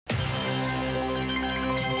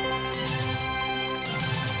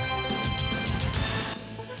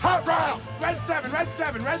Hot round! Red 7, red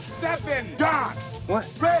 7, red 7! Don! What?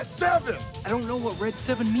 Red 7! I don't know what Red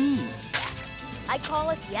 7 means. I call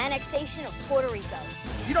it the annexation of Puerto Rico.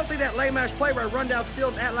 You don't think that lame-ass play where I run down the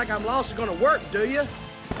field and act like I'm lost is gonna work, do you?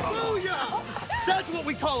 Booyah! That's what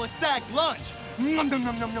we call a sack lunch. Nom, nom,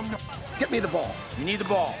 nom, nom, nom, nom. Get me the ball. You need the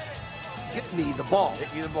ball. Get me the ball.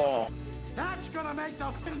 Get me the ball. That's gonna make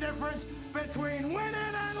the difference between winning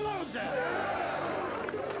and losing.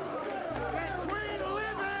 Between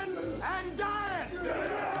living and dying.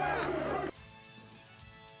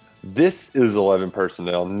 This is 11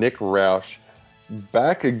 Personnel. Nick Roush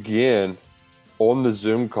back again on the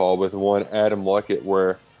Zoom call with one Adam Luckett,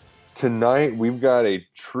 where tonight we've got a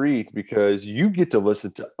treat because you get to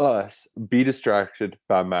listen to us be distracted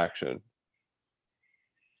by Maction.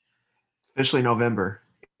 Officially November.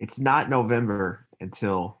 It's not November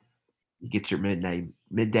until you get your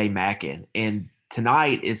midday Mac in. And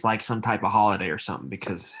tonight is like some type of holiday or something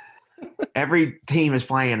because every team is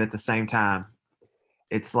playing at the same time.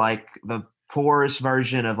 It's like the poorest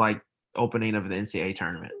version of like opening of the NCAA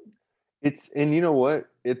tournament. And you know what?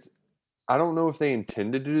 I don't know if they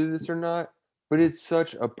intended to do this or not, but it's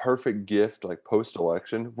such a perfect gift, like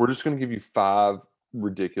post-election. We're just going to give you 5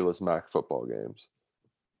 ridiculous MAC football games.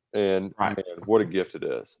 And right. Man, what a gift it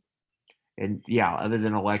is. And yeah, other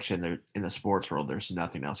than election, in the sports world, there's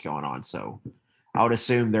nothing else going on. So I would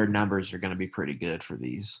assume their numbers are going to be pretty good for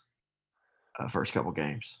these first couple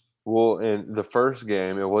games. Well, in the first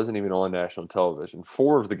game, it wasn't even on national television.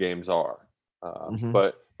 4 of the games are.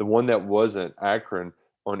 But the one that wasn't, Akron,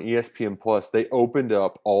 on ESPN Plus, they opened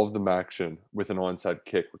up all of the action with an onside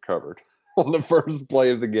kick recovered on the first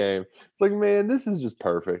play of the game. It's like, man, this is just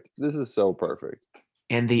perfect. This is so perfect.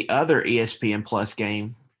 And the other ESPN Plus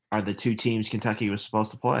game are the 2 teams Kentucky was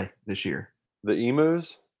supposed to play this year. The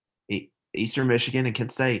Emus? Eastern Michigan and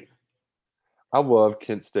Kent State. I love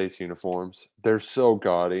Kent State's uniforms. They're so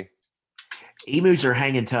gaudy. Emus are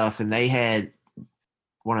hanging tough, and they had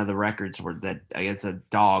one of the records where that against a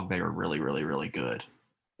dog, they were really, really, really good.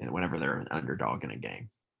 And whenever they're an underdog in a game.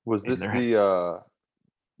 Was this the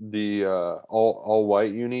all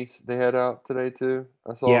white unis they had out today too?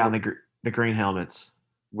 I saw. Yeah, the green helmets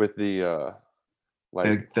with the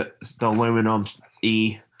the aluminum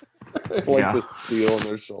E, the steel on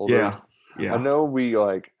their shoulders. Yeah. I know we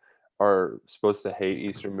are supposed to hate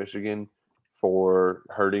Eastern Michigan for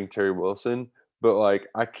hurting Terry Wilson, but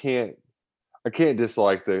I can't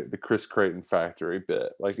dislike the Chris Creighton factory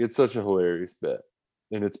bit. It's such a hilarious bit.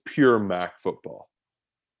 And it's pure MAC football.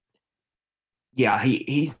 Yeah,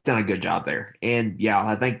 he's done a good job there. And, yeah,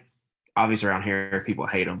 I think obviously around here people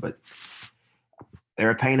hate him, but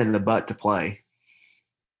they're a pain in the butt to play.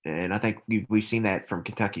 And I think we've seen that from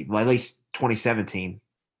Kentucky. Well, at least 2017,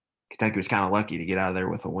 Kentucky was kind of lucky to get out of there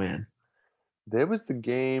with a win. There was the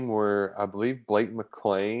game where I believe Blake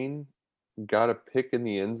McLean got a pick in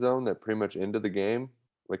the end zone that pretty much ended the game.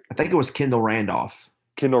 I think it was Kendall Randolph.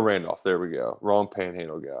 There we go. Wrong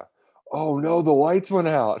panhandle guy. Oh, no, the lights went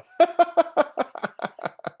out.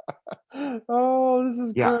 Oh, this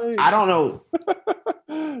is great. I don't know.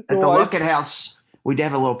 At the Luckett House, we did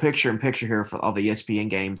have a little picture here for all the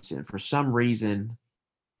ESPN games, and for some reason,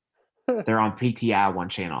 they're on PTI one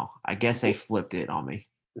channel. I guess they flipped it on me.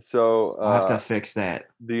 So I'll have to fix that.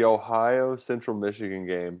 The Ohio Central Michigan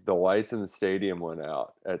game, the lights in the stadium went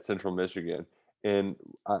out at Central Michigan. And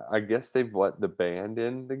I guess they've let the band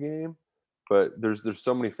in the game, but there's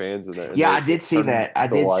so many fans in there. Yeah, I did see that. I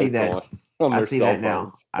see that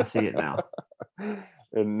now. I see it now.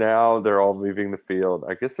 And now they're all leaving the field.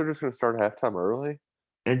 I guess they're just going to start halftime early.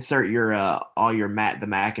 Insert your all your the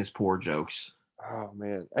Mac is poor jokes. Oh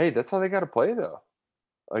man, hey, that's how they got to play though.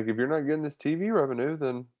 If you're not getting this TV revenue,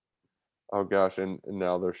 then oh gosh, and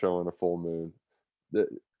now they're showing a full moon.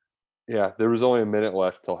 Yeah, there was only a minute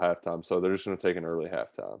left till halftime, so they're just going to take an early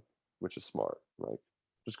halftime, which is smart.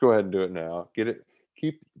 Just go ahead and do it now. Get it.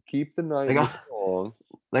 Keep the night long.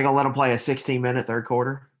 They gonna let them play a 16-minute third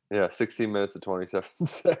quarter? Yeah, 16 minutes and 27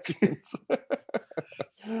 seconds.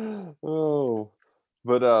 Oh,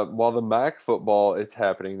 but while the MAC football, it's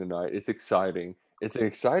happening tonight. It's exciting. It's an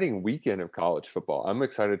exciting weekend of college football. I'm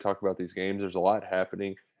excited to talk about these games. There's a lot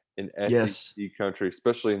happening in SEC country,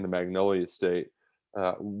 especially in the Magnolia State.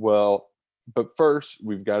 But first,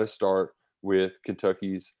 we've got to start with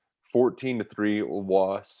Kentucky's 14-3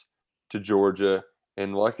 loss to Georgia.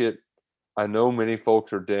 And I know many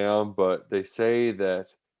folks are down, but they say that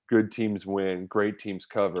good teams win, great teams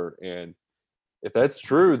cover. And if that's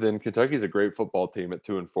true, then Kentucky's a great football team at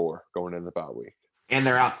 2-4 going into the bye week. And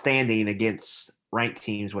they're outstanding against ranked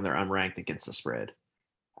teams when they're unranked against the spread.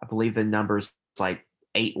 I believe the number's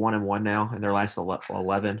 8-1-1 now in their last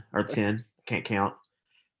 11 or 10. Can't count.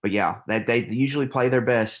 But yeah, that they usually play their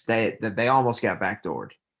best. They almost got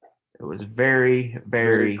backdoored. It was very,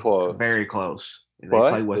 very, close. very close. And But they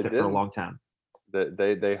played with they it for a didn't. long time.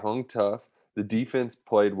 They hung tough. The defense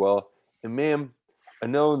played well. And man, I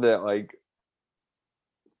know that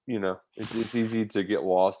it's easy to get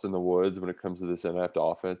lost in the woods when it comes to this inept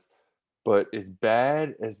offense. But as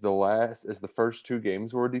bad as the first two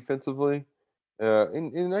games were defensively,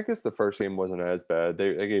 and I guess the first game wasn't as bad.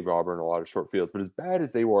 They gave Auburn a lot of short fields, but as bad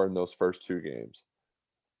as they were in those first two games,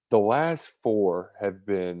 the last four have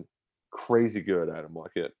been crazy good at them.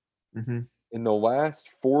 Like it in the last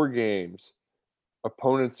four games,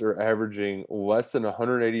 opponents are averaging less than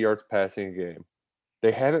 180 yards passing a game.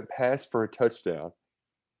 They haven't passed for a touchdown.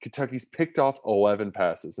 Kentucky's picked off 11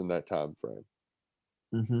 passes in that time frame.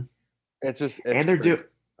 Mm-hmm. And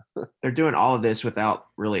they're doing all of this without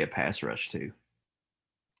really a pass rush too.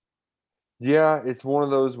 Yeah, it's one of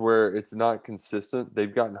those where it's not consistent.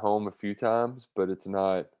 They've gotten home a few times, but it's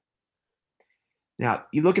not. Now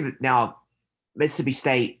you look at it now. Mississippi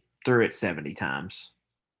State threw it 70 times,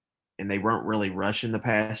 and they weren't really rushing the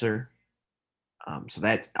passer. So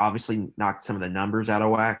that's obviously knocked some of the numbers out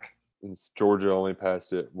of whack. And Georgia only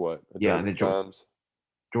passed it a dozen times.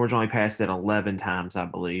 Georgia only passed it 11 times, I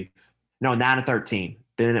believe. No, 9 of 13.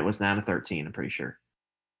 Then it was 9 of 13. I'm pretty sure.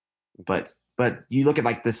 But you look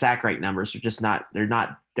at the sack rate numbers, they're just not. They're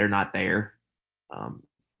not there.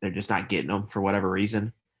 They're just not getting them for whatever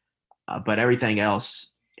reason. But everything else,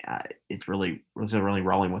 it's really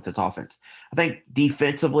rolling with this offense. I think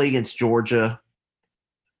defensively against Georgia,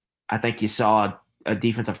 I think you saw a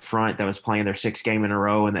defensive front that was playing their sixth game in a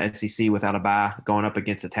row in the SEC without a bye, going up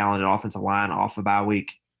against a talented offensive line off a bye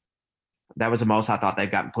week. That was the most I thought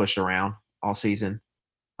they've gotten pushed around all season.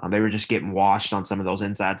 They were just getting washed on some of those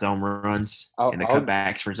inside zone runs, and the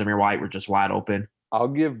cutbacks for Zamir White were just wide open. I'll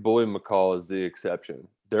give Bully McCall as the exception.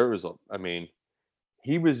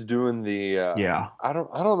 He was doing the I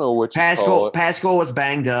don't know what Pascal was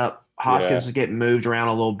banged up. Hoskins was getting moved around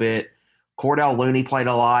a little bit. Cordell Looney played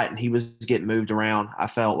a lot, and he was getting moved around, I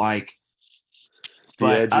felt like.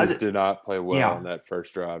 The edges did not play well on that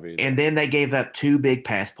first drive either. And then they gave up two big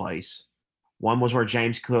pass plays. One was where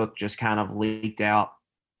James Cook just kind of leaked out.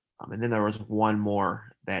 And then there was one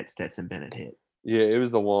more that Stetson Bennett hit. Yeah, it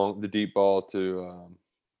was the deep ball to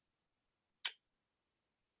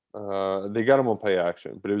they got him on play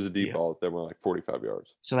action, but it was a deep ball that went 45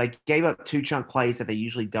 yards. So they gave up two chunk plays that they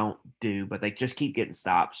usually don't do, but they just keep getting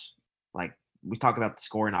stops. Like we talk about the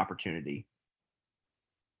scoring opportunity.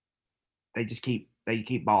 They keep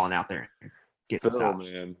balling out there, getting stops.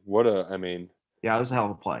 Man, yeah, it was a hell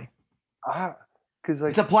of a play. Because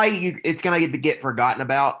it's a play it's gonna get forgotten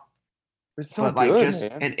about. It's so good, just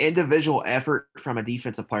man. An individual effort from a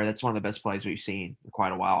defensive player. That's one of the best plays we've seen in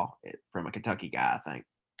quite a while from a Kentucky guy, I think.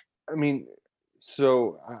 I mean,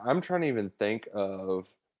 so I'm trying to even think of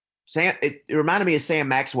Sam. It reminded me of Sam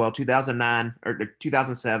Maxwell, 2009 or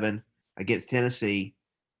 2007 against Tennessee,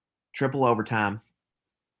 triple overtime.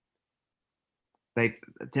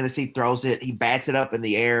 Tennessee throws it. He bats it up in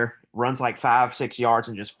the air, runs 5-6 yards,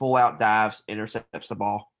 and just full out dives, intercepts the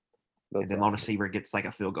ball. And then Lona Seaver gets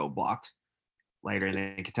a field goal blocked later, and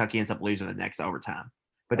then Kentucky ends up losing the next overtime.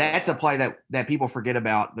 But that's a play that people forget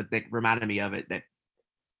about, but that reminded me of it, that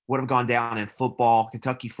would have gone down in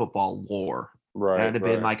Kentucky football lore. Right. That would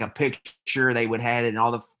have been a picture they would have it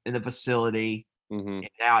in the facility. Mm-hmm. And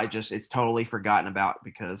now it's totally forgotten about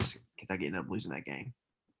because Kentucky ended up losing that game.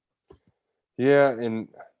 Yeah, and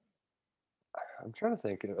I'm trying to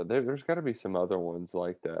think. There's got to be some other ones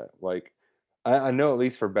like that. I know, at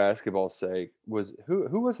least for basketball's sake,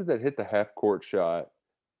 who was it that hit the half court shot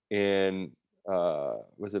in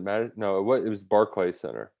was it Madison? No, it was Barclays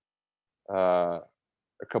Center. It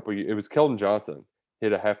was Keldon Johnson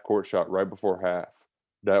hit a half court shot right before half.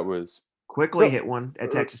 That was quickly hit one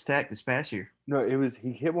at Texas Tech this past year. No,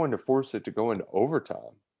 he hit one to force it to go into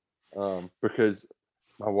overtime. Because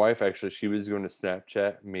my wife she was going to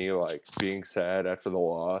Snapchat me being sad after the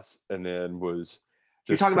loss, and then was.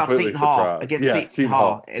 You're talking about Seton Hall against Seton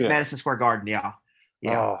Hall at Madison Square Garden, yeah.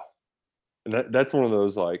 Oh, and that's one of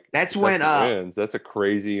those that's when wins. That's a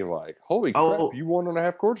crazy holy crap, you won on a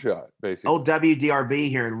half court shot basically. Old WDRB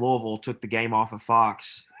here in Louisville took the game off of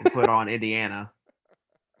Fox and put on Indiana,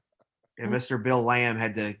 and Mr. Bill Lamb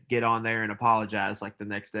had to get on there and apologize the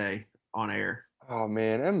next day on air. Oh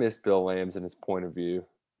man, I miss Bill Lamb's and his point of view.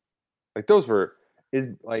 Those were as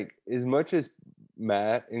much as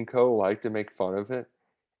Matt and co like to make fun of it.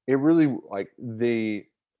 It really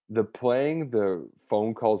the playing the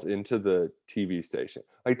phone calls into the TV station,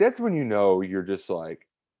 like, that's when you know you're just, like,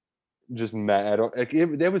 just mad on like,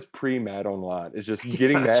 that was pre-mad online. It's just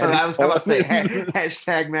getting mad So and I was going to say calling.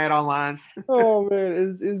 hashtag mad online. Oh,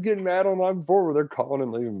 man, it's getting mad online before where they're calling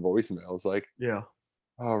and leaving voicemails, like, Yeah.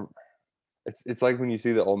 oh, it's like when you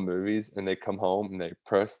see the old movies and they come home and they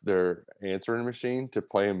press their answering machine to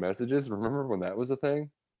play in messages. Remember when that was a thing?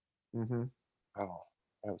 Mm-hmm. Oh,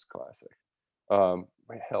 that was classic.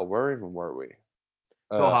 Wait, hell, where even were we?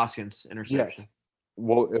 Phil Uh, Hoskins interception. yes.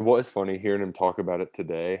 Well, it was funny hearing him talk about it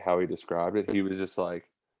today, how he described it. He was just like,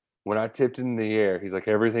 when I tipped it in the air, he's like,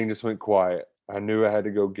 everything just went quiet. I knew I had to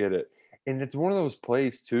go get it. And it's one of those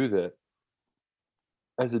plays too that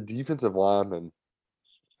as a defensive lineman,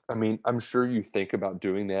 I mean, I'm sure you think about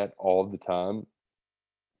doing that all the time,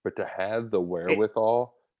 but to have the It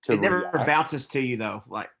wherewithal to it never react. bounces to you though.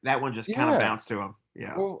 Like that one just kind of Yeah. bounced to him.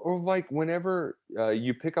 Yeah. Or like whenever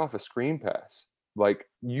you pick off a screen pass, like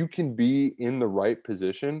you can be in the right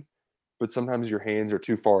position, but sometimes your hands are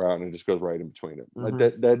too far out and it just goes right in between them. Like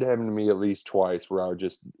Mm-hmm. that happened to me at least twice where I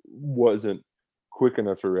just wasn't quick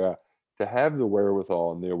enough to react. To have the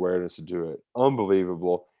wherewithal and the awareness to do it,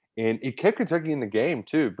 unbelievable. And it kept Kentucky in the game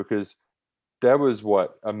too, because that was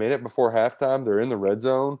what, a minute before halftime, they're in the red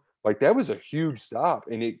zone. Like that was a huge stop,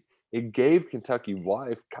 and it gave Kentucky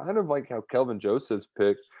life, kind of like how Kelvin Joseph's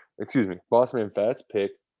pick, excuse me, Bossman Fat's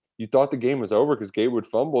pick. You thought the game was over because Gatewood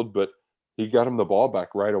fumbled, but he got him the ball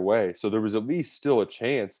back right away. So there was at least still a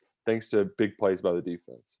chance thanks to big plays by the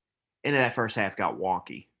defense. And that first half got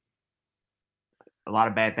wonky. A lot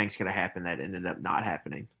of bad things could have happened that ended up not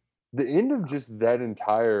happening. The end of just that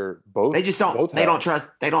entire both They just don't. both They don't halves.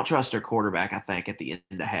 trust. They don't trust their quarterback. I think at the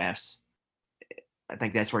end of halves, I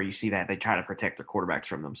think that's where you see that they try to protect their quarterbacks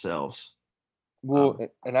from themselves. Well,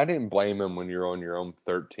 and I didn't blame him when you're on your own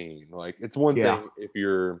 13. Like it's one Yeah. thing if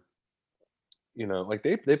you're, like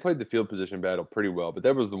they played the field position battle pretty well, but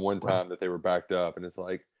that was the one time that they were backed up, and it's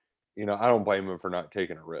like, I don't blame them for not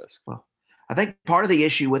taking a risk. Well, I think part of the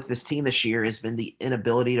issue with this team this year has been the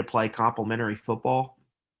inability to play complementary football.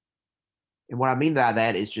 And what I mean by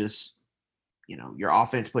that is just, your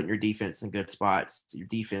offense putting your defense in good spots, your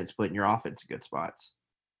defense putting your offense in good spots.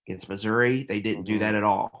 Against Missouri, they didn't do that at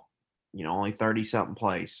all. Only 30-something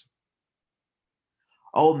plays.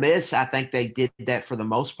 Ole Miss, I think they did that for the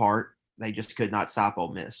most part. They just could not stop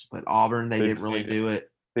Ole Miss. But Auburn, they didn't really do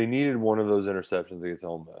it. They needed one of those interceptions against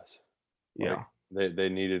Ole Miss. Yeah. They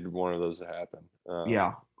needed one of those to happen.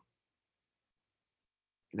 Yeah.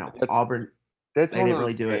 That's- Auburn, That's they one didn't of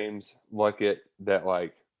really those do it. games like it that,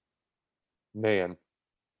 like, man,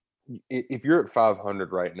 if you're at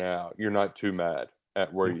 500 right now, you're not too mad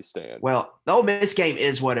at where you stand. Well, the Ole Miss game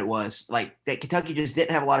is what it was. Like that Kentucky just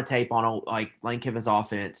didn't have a lot of tape on Lane Kiffin's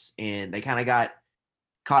offense, and they kind of got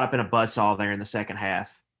caught up in a buzzsaw there in the second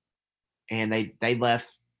half, and they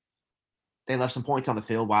left some points on the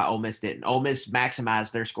field while Ole Miss didn't. Ole Miss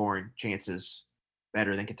maximized their scoring chances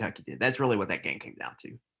better than Kentucky did. That's really what that game came down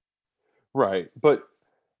to. Right, but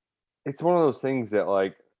it's one of those things that,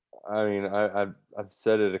 like, I mean, I've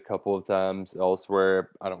said it a couple of times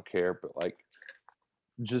elsewhere. I don't care, but like,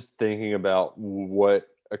 just thinking about what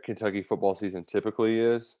a Kentucky football season typically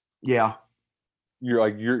is, Yeah.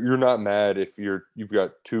 you're not mad if you've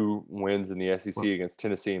got 2 wins in the SEC against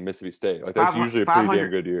Tennessee and Mississippi State. Like that's usually a pretty damn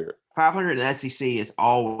good year. 500 in the SEC is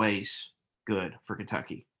always good for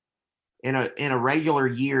Kentucky. In a regular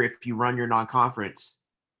year, if you run your non-conference,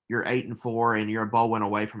 you're 8-4 and you're a bowl win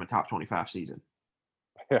away from a top 25 season.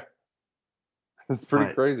 Yeah, it's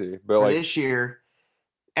pretty crazy. But for like this year,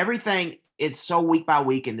 everything it's so week by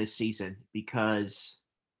week in this season because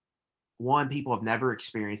one, people have never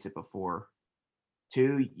experienced it before.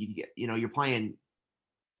 2, you're playing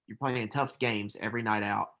tough games every night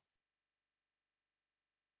out.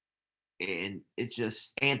 And it's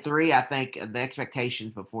just, and 3, I think the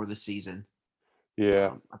expectations before the season.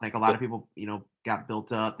 Yeah. I think a lot of people, got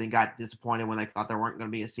built up, then got disappointed when they thought there weren't going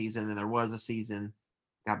to be a season, and there was a season,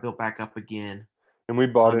 got built back up again. And we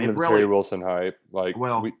bought into the Terry Wilson hype. Like,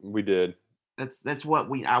 we did. That's what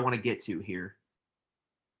I want to get to here.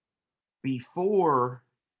 Before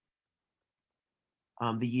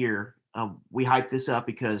the year, we hyped this up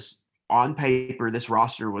because on paper, this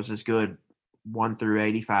roster was as good 1 through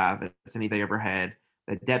 85 as any they ever had.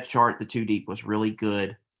 The depth chart, the 2 deep, was really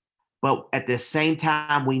good. But at the same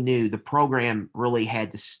time, we knew the program really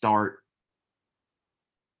had to start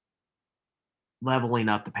leveling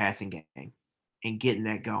up the passing game and getting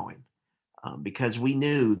that going. Because we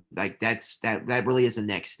knew like that really is the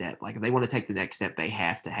next step. Like if they want to take the next step, they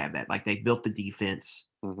have to have that. Like they built the defense,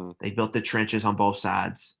 they built the trenches on both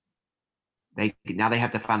sides. Now they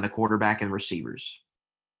have to find the quarterback and receivers.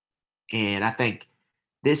 And I think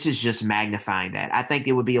this is just magnifying that. I think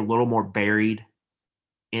it would be a little more buried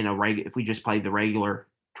in if we just played the regular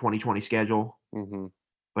 2020 schedule. Mm-hmm.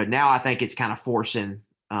 But now I think it's kind of forcing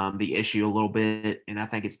the issue a little bit, and I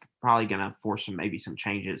think it's probably going to force maybe some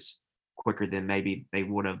changes quicker than maybe they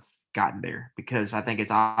would have gotten there, because I think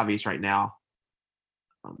it's obvious right now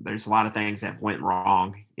there's a lot of things that went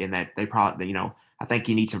wrong in that they probably, I think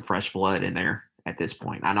you need some fresh blood in there at this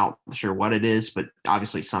point. I'm not sure what it is, but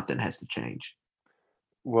obviously something has to change.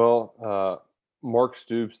 Well, Mark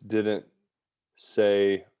Stoops didn't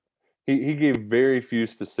say he gave very few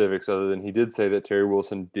specifics other than he did say that Terry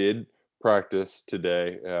Wilson did practice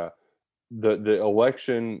today. The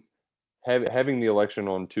election, having the election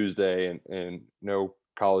on Tuesday and no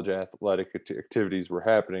college athletic activities were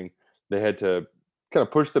happening, they had to kind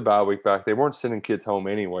of push the bye week back. They weren't sending kids home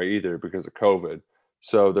anyway either because of COVID.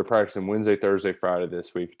 So they're practicing Wednesday, Thursday, Friday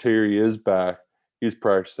this week. Terry is back. He's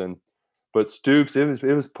practicing. But Stoops, it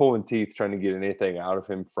was pulling teeth trying to get anything out of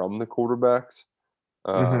him from the quarterbacks.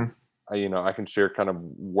 I can share kind of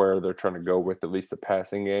where they're trying to go with at least the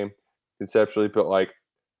passing game conceptually, but like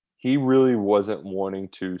he really wasn't wanting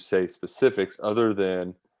to say specifics other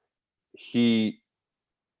than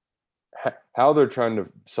how they're trying to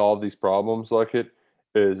solve these problems like it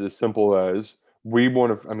is as simple as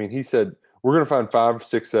he said, we're going to find 5,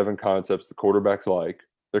 6, 7 concepts the quarterbacks like,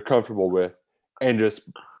 they're comfortable with, and just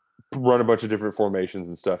run a bunch of different formations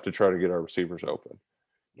and stuff to try to get our receivers open.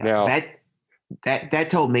 Yeah, now that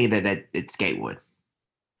told me that it's Gatewood.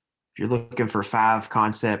 If you're looking for 5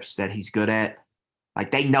 concepts that he's good at,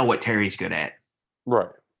 like they know what Terry's good at. Right.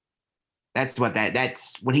 That's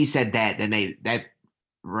when he said that, then that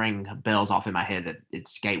rang bells off in my head that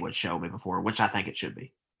it's Gatewood show me before, which I think it should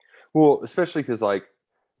be. Well, especially because like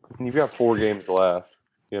you've got 4 games left,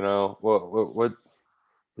 what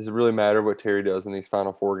does it really matter what Terry does in these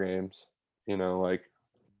final 4 games? Like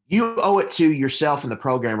you owe it to yourself in the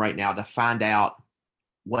program right now to find out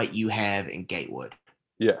what you have in Gatewood.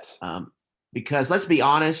 Yes. Because let's be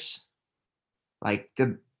honest, like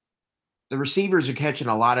the receivers are catching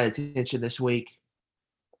a lot of attention this week,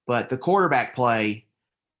 but the quarterback play,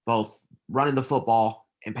 both running the football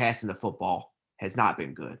and passing the football, has not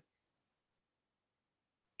been good.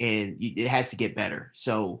 And it has to get better.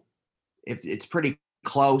 So if it's pretty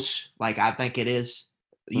close, like I think it is,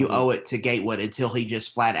 you owe it to Gatewood until he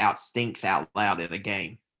just flat out stinks out loud in a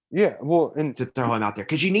game. Yeah, well, and to throw him out there,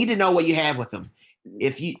 because you need to know what you have with him.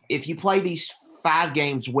 If you play these 5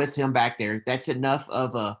 games with him back there, that's enough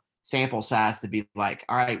of a sample size to be like,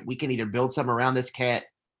 all right, we can either build something around this cat,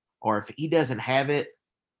 or if he doesn't have it,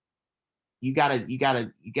 you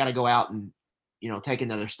gotta go out and take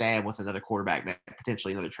another stab with another quarterback,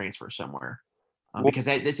 potentially another transfer somewhere, because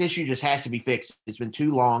this issue just has to be fixed. It's been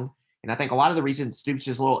too long, and I think a lot of the reason Stoops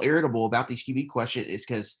is a little irritable about these QB questions is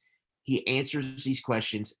because he answers these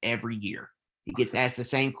questions every year. He gets asked the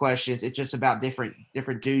same questions. It's just about different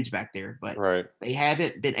dudes back there, but They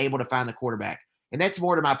haven't been able to find the quarterback. And that's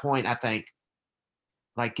more to my point, I think.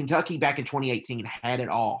 Like Kentucky back in 2018 had it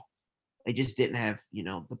all. They just didn't have,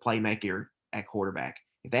 the playmaker at quarterback.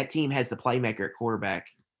 If that team has the playmaker at quarterback,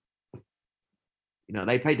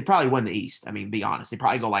 they probably win the East. I mean, be honest. They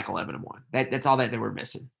probably go like 11-1. That's all that they were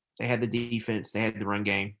missing. They had the defense. They had the run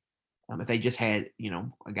game. If they just had,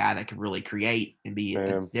 a guy that could really create and be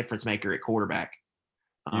a difference maker at quarterback.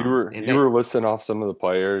 You were listing off some of the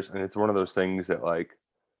players, and it's one of those things that like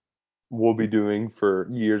we'll be doing for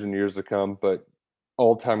years and years to come. But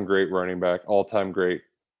all-time great running back, all-time great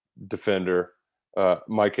defender,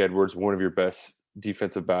 Mike Edwards, one of your best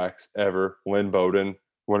defensive backs ever. Lynn Bowden,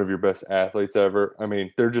 one of your best athletes ever. I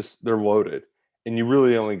mean, they're loaded, and you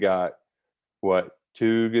really only got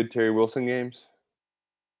 2 good Terry Wilson games.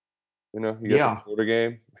 You got the Florida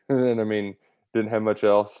game, and then didn't have much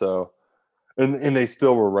else. So, and they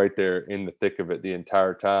still were right there in the thick of it the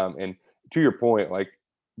entire time. And to your point, like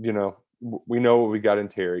we know what we got in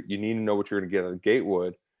Terry. You need to know what you're going to get on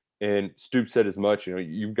Gatewood. And Stoops said as much.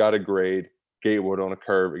 You've got to grade Gatewood on a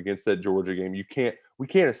curve against that Georgia game. We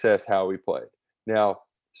can't assess how we played. Now,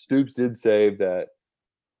 Stoops did say that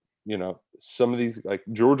some of these, like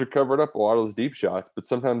Georgia covered up a lot of those deep shots, but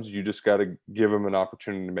sometimes you just got to give him an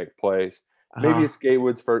opportunity to make plays. Maybe it's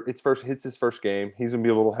Gatewood's hits his first game. He's gonna be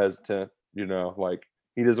a little hesitant, like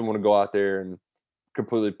he doesn't want to go out there and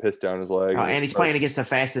completely piss down his leg. And he's playing against the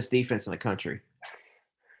fastest defense in the country.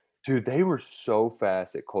 Dude, they were so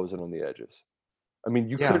fast at closing on the edges. I mean,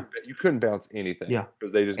 you couldn't bounce anything.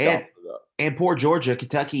 Because they just got it up. And poor Georgia,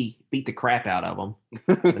 Kentucky beat the crap out of them.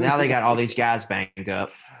 So now they got all these guys banged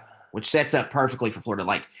up. which sets up perfectly for Florida.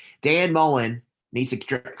 Like Dan Mullen needs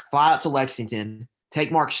to fly up to Lexington,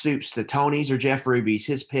 take Mark Stoops to Tony's or Jeff Ruby's,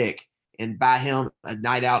 his pick, and buy him a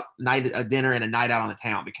dinner and a night out on the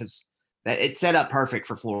town, because it's set up perfect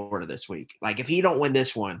for Florida this week. Like if he don't win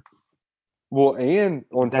this one, well, and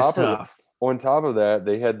on that's top of tough. On top of that,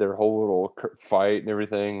 they had their whole little fight and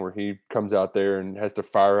everything where he comes out there and has to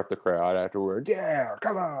fire up the crowd afterwards. Yeah,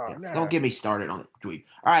 come on. Yeah. Don't get me started on it, dweeb.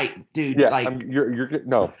 All right, dude. Yeah, like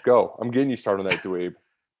go. I'm getting you started on that, dweeb.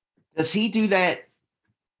 Does he do that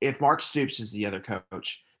if Mark Stoops is the other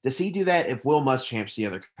coach? Does he do that if Will Muschamp's the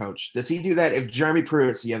other coach? Does he do that if Jeremy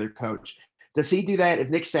Pruitt's the other coach? Does he do that if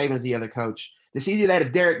Nick Saban's the other coach? Does he do that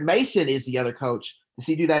if Derek Mason is the other coach? Does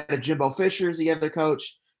he do that if Jimbo Fisher is the other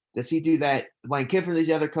coach? Does he do that? Lane Kiffin is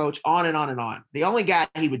the other coach, on and on and on. The only guy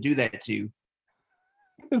he would do that to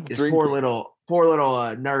is poor little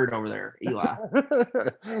nerd over there, Eli.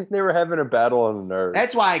 They were having a battle on the nerd.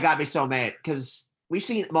 That's why it got me so mad, because we've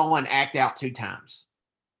seen Mullen act out 2 times.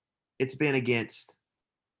 It's been against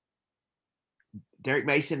Derek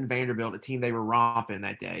Mason and Vanderbilt, a team they were romping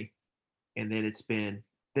that day, and then it's been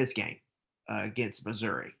this game against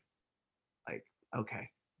Missouri. Like, okay.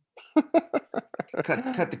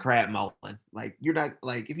 cut the crap, Mullen. Like, you're not,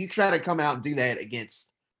 like, if you try to come out and do that against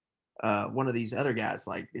one of these other guys,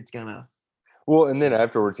 like, it's gonna. Well, and then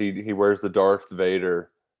afterwards he wears the Darth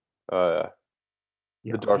Vader Vader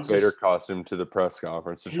costume to the press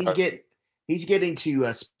conference. He's getting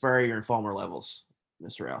to Spurrier and Fulmer levels,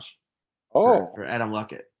 Mr. Roush. For Adam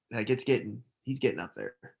Luckett. Like, he's getting up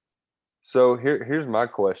there. So here's my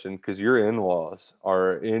question, because your in-laws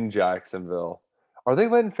are in Jacksonville. Are they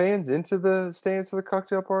letting fans into the stands for the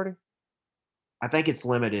cocktail party? I think it's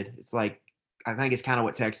limited. It's like, I think it's kind of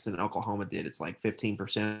what Texas and Oklahoma did. It's like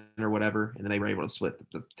 15% or whatever, and then they were able to split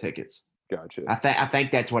the tickets. Gotcha. I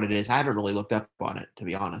think that's what it is. I haven't really looked up on it, to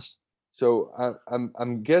be honest. So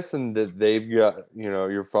I'm guessing that they've got,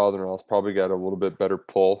 your father-in-law's probably got a little bit better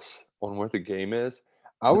pulse on what the game is.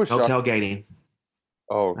 No tailgating.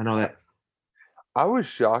 Oh, I know that. I was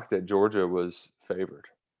shocked that Georgia was favored.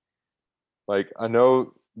 Like, I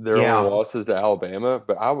know there are losses to Alabama,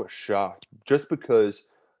 but I was shocked just because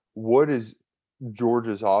what is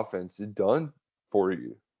Georgia's offense done for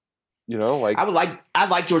you? Like I'd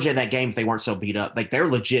like Georgia in that game if they weren't so beat up. Like, they're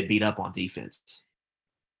legit beat up on defense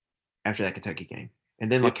after that Kentucky game.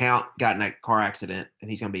 And then LeCount got in that car accident,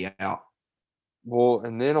 and he's going to be out. Well,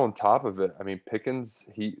 and then on top of it, I mean, Pickens,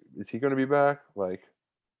 is he going to be back? Like,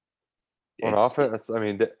 on offense, I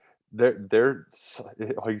mean, they're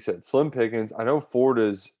like you said, slim pickings. I know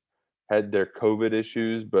Florida's had their COVID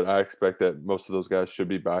issues, but I expect that most of those guys should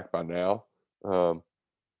be back by now.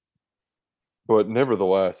 But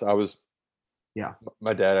nevertheless,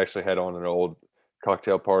 my dad actually had on an old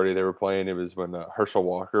cocktail party they were playing. It was when Herschel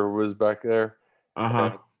Walker was back there.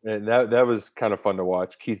 And that was kind of fun to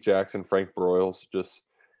watch. Keith Jackson, Frank Broyles, just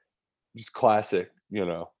classic,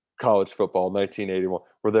 college football, 1981,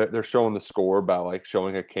 where they're showing the score by like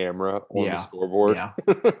showing a camera on the scoreboard.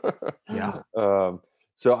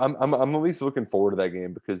 So I'm at least looking forward to that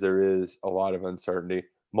game, because there is a lot of uncertainty.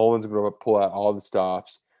 Mullen's going to pull out all the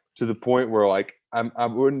stops to the point where, like, I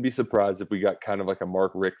wouldn't be surprised if we got kind of like a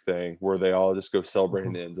Mark Richt thing where they all just go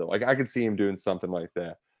celebrating the end zone. Like, I could see him doing something like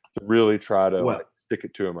that to really try to stick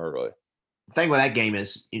it to him early. The thing with that game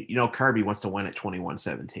is, Kirby wants to win at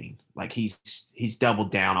 21-17. Like, he's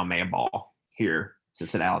doubled down on man ball here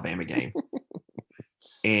since that Alabama game.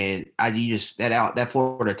 And that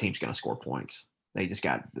Florida team's going to score points. They've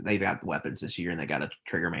got weapons this year, and they got a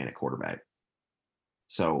trigger man at quarterback.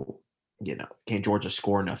 So, can Georgia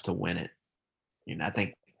score enough to win it? I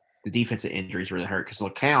think the defensive injuries really hurt, because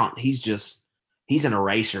LeCount, he's an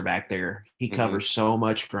eraser back there. He covers so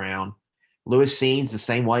much ground. Lewis Seen's the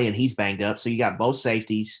same way, and he's banged up. So you got both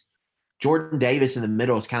safeties. Jordan Davis in the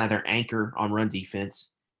middle is kind of their anchor on run defense.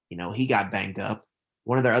 He got banged up.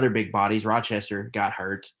 One of their other big bodies, Rochester, got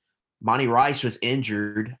hurt. Monty Rice was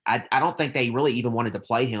injured. I don't think they really even wanted to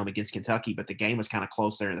play him against Kentucky, but the game was kind of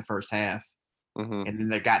close there in the first half. And then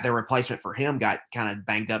they got their replacement for him got kind of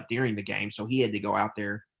banged up during the game, so he had to go out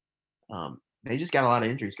there. They just got a lot of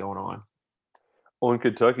injuries going on. On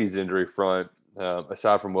Kentucky's injury front,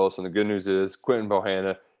 aside from Wilson, the good news is Quentin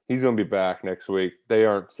Bohanna, he's going to be back next week. They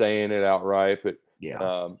aren't saying it outright, but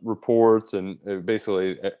reports and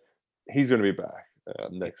basically he's going to be back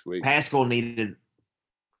next week. Pascal needed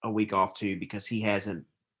a week off too, because he hasn't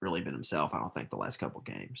really been himself, I don't think, the last couple of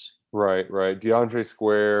games. Right. DeAndre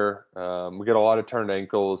Square, we got a lot of turned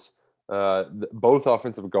ankles. Both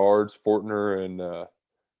offensive guards, Fortner and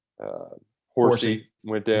Horsey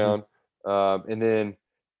went down. And then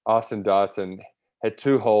Austin Dotson, had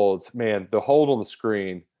 2 holds. Man, the hold on the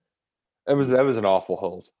screen, that was an awful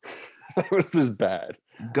hold. That was just bad.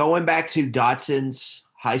 Going back to Dotson's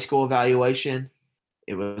high school evaluation,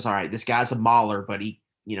 it was all right. This guy's a mauler, but he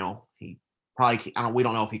probably we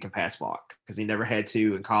don't know if he can pass block because he never had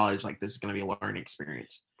to in college. Like, this is going to be a learning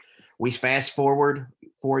experience. We fast forward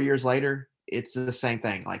 4 years later, it's the same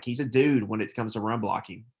thing. Like, he's a dude when it comes to run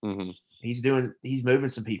blocking. Mm-hmm. He's moving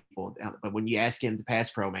some people, but when you ask him to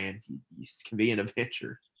pass pro, man, he can be an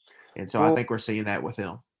adventure. And so I think we're seeing that with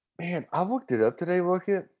him. Man, I looked it up today. Look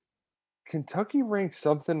at Kentucky ranked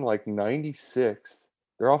something like 96.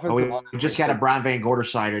 Their offensive line. We just got a Brian Van Gorder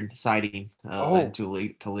sighting in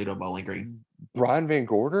Toledo Bowling Green. Brian Van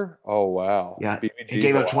Gorder? Oh, wow. Yeah, BBG's he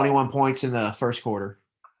gave up 21 points in the first quarter.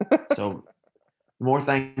 So the more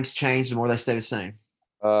things change, the more they stay the same.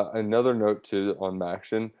 Another note too on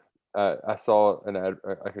Maction. I saw an ad,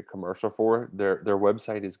 like a commercial for it. Their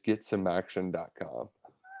website is getsomemaction.com.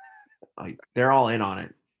 They're all in on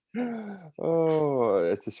it. Oh,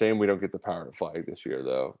 it's a shame we don't get the Pirate flag this year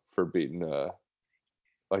though for beating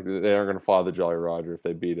like they aren't going to fly the Jolly Roger if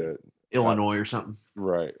they beat Illinois or something.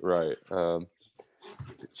 Right. What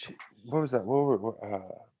was that?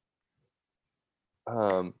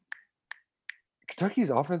 Kentucky's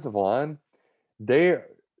offensive line. PFF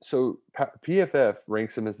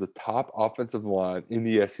ranks them as the top offensive line in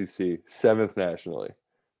the SEC, 7th nationally.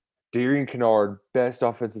 Darian Kennard, best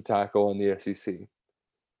offensive tackle in the SEC.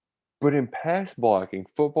 But in pass blocking,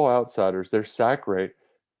 Football Outsiders, their sack rate,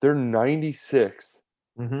 they're 96th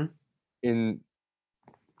in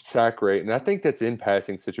sack rate. And I think that's in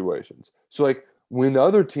passing situations. So, like, when the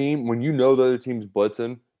other team team's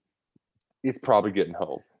blitzing, it's probably getting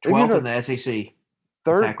home. 12th in the SEC.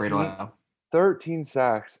 13, sack rate allowed. 13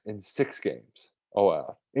 sacks in 6 games. Oh,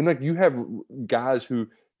 wow. And, like, you have guys who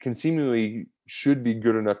can seemingly should be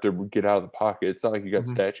good enough to get out of the pocket. It's not like you got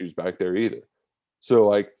statues back there either. So,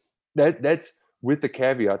 like, that's with the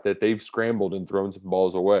caveat that they've scrambled and thrown some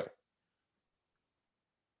balls away.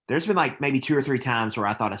 There's been like maybe 2 or 3 times where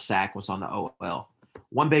I thought a sack was on the OL.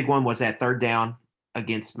 One big one was that 3rd down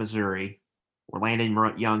against Missouri, where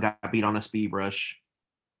Landon Young got beat on a speed rush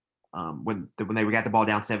when they got the ball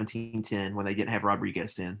down 17-10 when they didn't have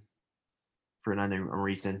Rodriguez in for an unknown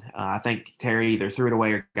reason. I think Terry either threw it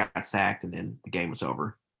away or got sacked, and then the game was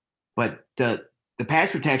over. But the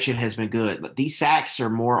pass protection has been good. These sacks are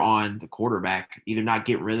more on the quarterback, either not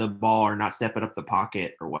getting rid of the ball or not stepping up the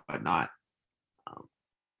pocket or whatnot.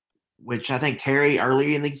 Which I think Terry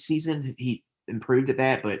early in the season, he improved at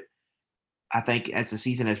that. But I think as the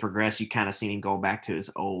season has progressed, you kind of seen him go back to his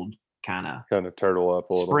old kind of turtle up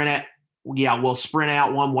a little. Sprint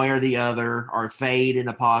out one way or the other, or fade in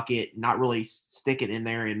the pocket, not really stick it in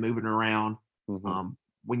there and moving around.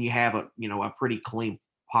 When you have a pretty clean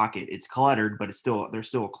pocket, it's cluttered, but there's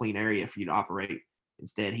still a clean area for you to operate.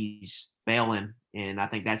 Instead, he's bailing, and I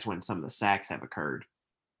think that's when some of the sacks have occurred.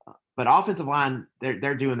 But offensive line,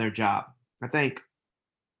 they're doing their job. I think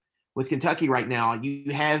with Kentucky right now,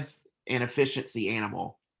 you have an efficiency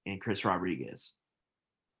animal in Chris Rodriguez.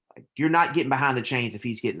 Like, you're not getting behind the chains if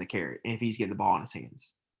he's getting the carrot and if he's getting the ball in his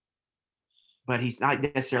hands. But he's not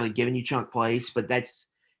necessarily giving you chunk plays. But that's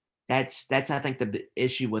I think the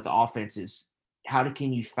issue with offense is how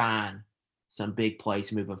can you find some big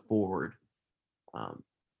plays moving forward?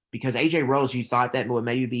 Because AJ Rose, you thought that would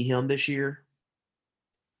maybe be him this year,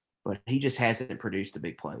 but he just hasn't produced the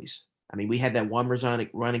big plays. I mean, we had that one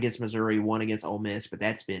run against Missouri, one against Ole Miss, but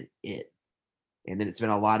that's been it. And then it's been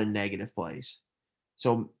a lot of negative plays.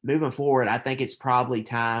 So moving forward, I think it's probably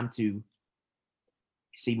time to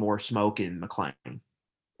see more Smoke in McClain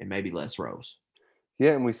and maybe less Rose.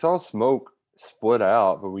 Yeah, and we saw Smoke split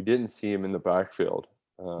out, but we didn't see him in the backfield.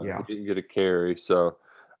 He didn't get a carry, so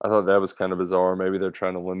I thought that was kind of bizarre. Maybe they're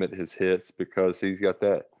trying to limit his hits because he's got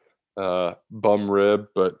that bum rib.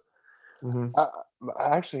 But I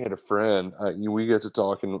actually had a friend. We got to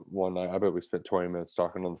talking one night. I bet we spent 20 minutes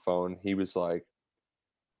talking on the phone. He was like,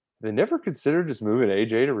 they never considered just moving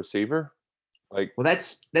AJ to receiver. Like, well,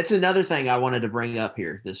 that's another thing I wanted to bring up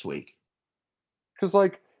here this week. Because,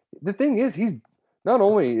 like, the thing is, he's not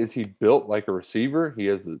only is he built like a receiver, he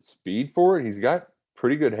has the speed for it. He's got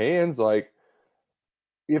pretty good hands. Like,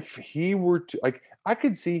 if he were to, like, I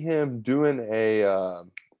could see him doing a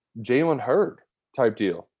Jalen Hurd type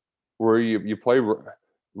deal where you play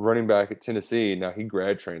running back at Tennessee. Now, he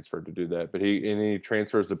grad transferred to do that, but he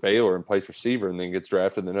transfers to Baylor and plays receiver and then gets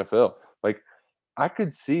drafted in the NFL. Like, I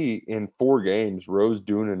could see in 4 games Rose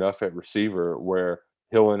doing enough at receiver where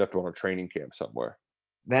he'll end up on a training camp somewhere.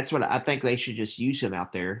 That's what I think. They should just use him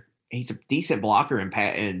out there. He's a decent blocker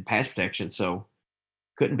in pass protection. So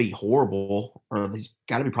couldn't be horrible, or he's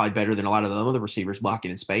got to be probably better than a lot of the other receivers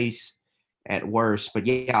blocking in space at worst. But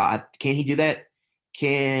yeah, can he do that?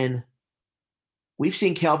 We've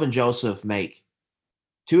seen Kelvin Joseph make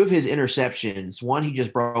two of his interceptions. One he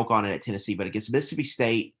just broke on it at Tennessee, but against Mississippi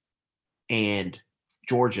State and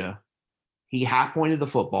Georgia, he high pointed the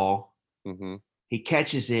football. Mm-hmm. He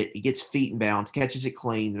catches it. He gets feet in bounds, catches it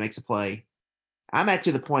clean, makes a play. I'm at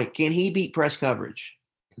to the point, can he beat press coverage?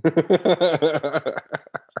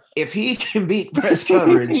 If he can beat press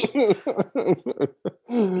coverage,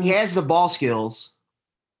 he has the ball skills.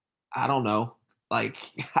 I don't know. Like,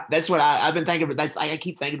 that's what I've been thinking. But I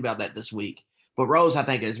keep thinking about that this week. But Rose, I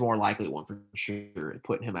think, is more likely one for sure.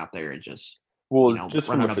 Putting him out there and just, just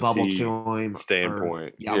running from a bubble to him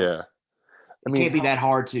standpoint. Yeah. It can't be that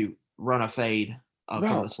hard to run a fade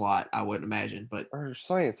from the slot, I wouldn't imagine. But or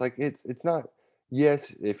science, like it's not.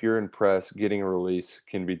 Yes, if you're in press, getting a release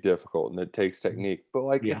can be difficult and it takes technique. But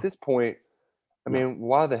at this point, I mean,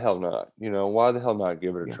 why the hell not? Why the hell not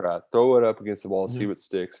give it a try? Throw it up against the wall, see what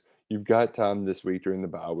sticks. You've got time this week during the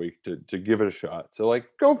bye week to give it a shot. So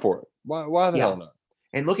go for it. Why the hell not?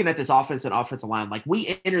 And looking at this offense and offensive line,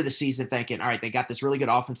 we enter the season thinking, all right, they got this really good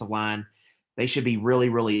offensive line. They should be really,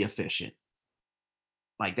 really efficient.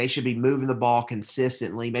 They should be moving the ball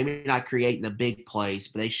consistently, maybe not creating the big plays,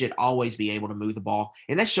 but they should always be able to move the ball.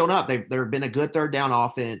 And that's shown up. They've been a good third down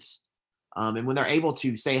offense. And when they're able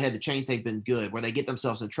to stay ahead of the chains, they've been good. Where they get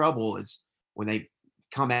themselves in trouble is when they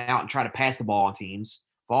come out and try to pass the ball on teams,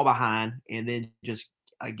 fall behind, and then just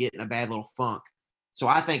get in a bad little funk. So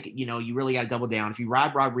I think, you really got to double down. If you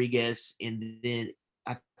ride Rodriguez, and then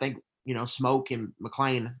I think, Smoke and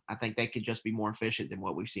McClain, I think they could just be more efficient than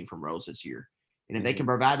what we've seen from Rose this year. And if they can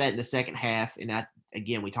provide that in the second half, and that,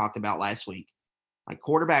 again, we talked about last week,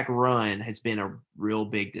 quarterback run has been a real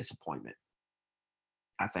big disappointment,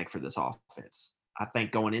 I think, for this offense. I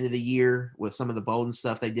think going into the year with some of the Bolden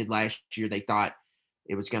stuff they did last year, they thought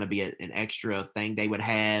it was going to be an extra thing they would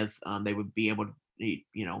have. They would be able to,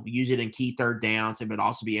 use it in key third downs. They would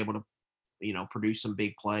also be able to, produce some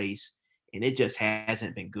big plays. And it just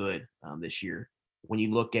hasn't been good this year. When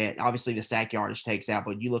you look at, obviously, the sack yardage takes out,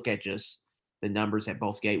 but you look at just the numbers that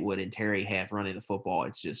both Gatewood and Terry have running the football,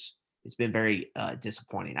 it's been very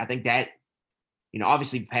disappointing. I think that,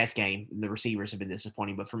 obviously the pass game, the receivers have been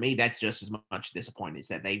disappointing, but for me, that's just as much disappointing is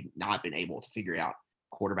that they've not been able to figure out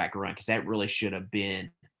quarterback run, because that really should have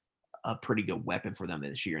been a pretty good weapon for them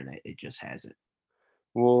this year, and it just hasn't.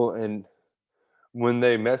 Well, and when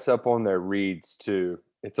they mess up on their reads too,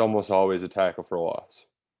 it's almost always a tackle for loss.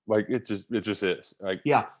 It just is.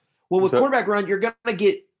 Yeah. Well, with quarterback run, you're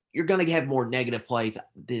gonna have more negative plays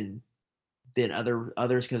than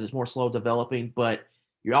others because it's more slow developing, but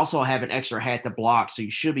you also have an extra hat to block, so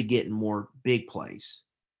you should be getting more big plays.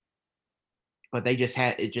 But it just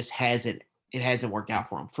hasn't worked out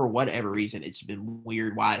for them for whatever reason. It's been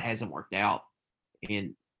weird why it hasn't worked out,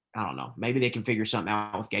 and I don't know. Maybe they can figure something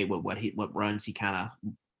out with Gatewood, what runs he kind of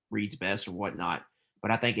reads best or whatnot.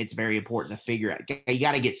 But I think it's very important to figure out. You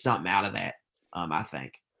got to get something out of that. I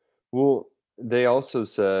think. Well, they also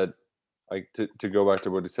said, to go back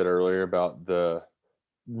to what he said earlier about the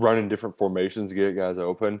running different formations to get guys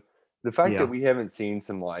open. The fact that we haven't seen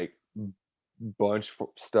some bunch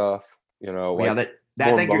stuff, I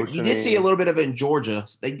think you did see a little bit of it in Georgia.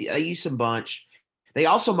 They used some bunch. They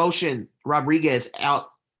also motioned Rodriguez out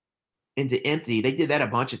into empty. They did that a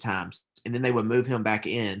bunch of times, and then they would move him back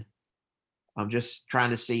in. I'm just trying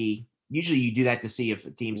to see. Usually, you do that to see if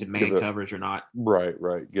a team's in man coverage or not. Right.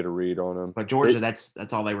 Get a read on them. But Georgia, that's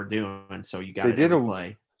all they were doing. So you got to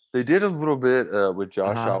play. They did a little bit with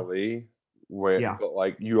Josh Ali, but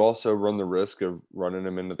you also run the risk of running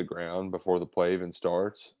him into the ground before the play even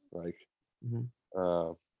starts.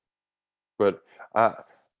 But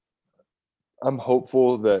I'm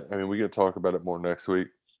hopeful that, we're going to talk about it more next week.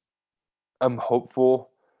 I'm hopeful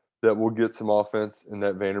that we'll get some offense in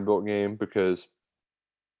that Vanderbilt game, because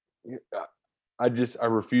I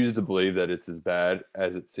refuse to believe that it's as bad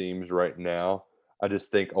as it seems right now. I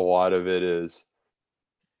just think a lot of it is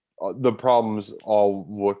the problems all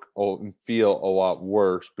look and feel a lot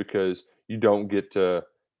worse because you don't get to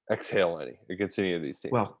exhale any against any of these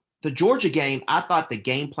teams. Well, the Georgia game, I thought the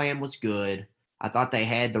game plan was good. I thought they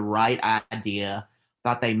had the right idea.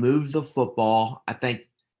 Thought they moved the football.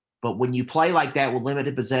 But when you play like that with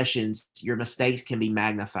limited possessions, your mistakes can be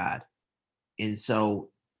magnified. And so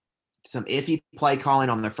some iffy play calling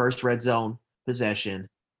on their first red zone possession.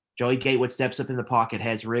 Joey Gatewood steps up in the pocket,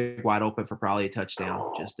 has Rigg wide open for probably a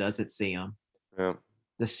touchdown, just doesn't see him. Yeah.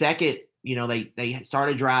 The second, they start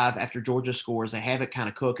a drive after Georgia scores. They have it kind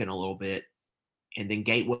of cooking a little bit. And then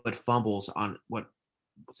Gatewood fumbles on what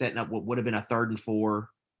setting up what would have been a 3rd and 4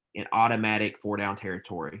 in automatic 4-down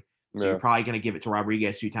territory. So Yeah. you're probably going to give it to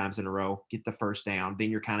Rodriguez 2 times in a row, get the first down. Then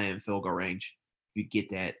you're kind of in field goal range if you get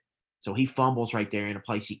that. So he fumbles right there in a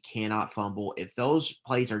place he cannot fumble. If those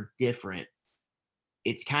plays are different,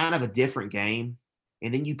 it's kind of a different game.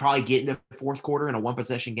 And then you probably get into the 4th quarter in a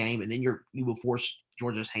 1-possession game, and then you will force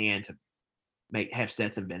Georgia's hand to have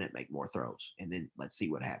Stetson Bennett make more throws, and then let's see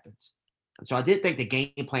what happens. And so I did think the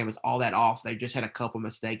game plan was all that off. They just had a couple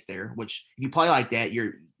mistakes there, which if you play like that,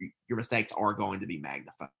 your mistakes are going to be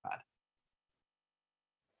magnified.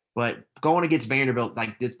 But going against Vanderbilt,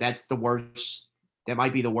 like this, that's the worst. That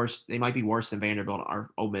might be the worst. They might be worse than Vanderbilt or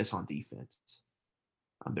Ole Miss on defense.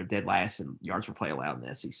 They're dead last in yards per play allowed in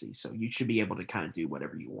the SEC, so you should be able to kind of do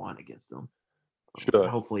whatever you want against them.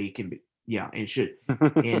 Hopefully, it can be. Yeah, and should.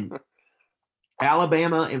 And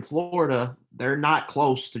Alabama and Florida, they're not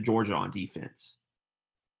close to Georgia on defense.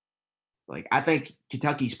 Like, I think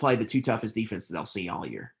Kentucky's played the 2 toughest defenses they'll see all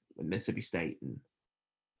year with Mississippi State and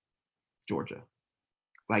Georgia.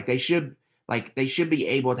 They should be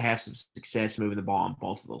able to have some success moving the ball on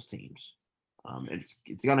both of those teams.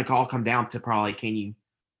 It's going to all come down to probably can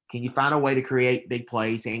you find a way to create big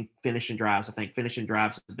plays and finishing drives. I think finishing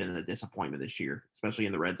drives has been a disappointment this year, especially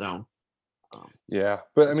in the red zone.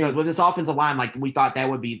 But I mean, with this offensive line, we thought that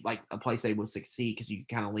would be like a place they would succeed because you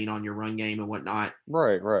kind of lean on your run game and whatnot.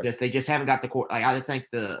 Right. They just haven't got the core. I just think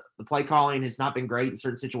the play calling has not been great in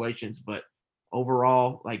certain situations, but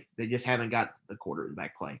overall, they just haven't got the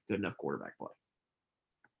quarterback play, good enough quarterback play.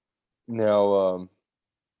 Now,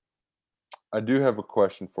 I do have a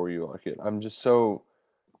question for you, Luckett. I'm just so.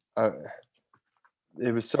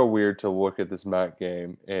 It was so weird to look at this MAC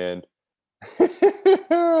game and.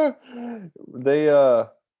 The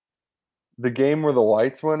game where the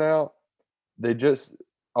lights went out,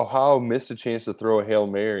 Ohio missed a chance to throw a Hail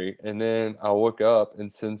Mary, and then I look up,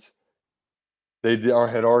 and since they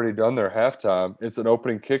had already done their halftime, it's an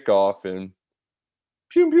opening kickoff, and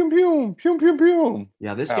pew pew pew pew pew pew.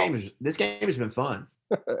 Yeah, this game has been fun.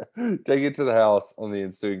 Take it to the house on the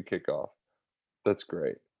ensuing kickoff. That's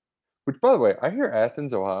great. Which, by the way, I hear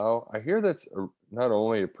Athens, Ohio. I hear that's not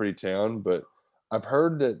only a pretty town, but I've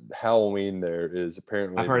heard that Halloween there is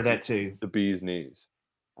apparently. I've heard that too. The bee's knees.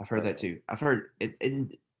 I've heard that too. I've heard it.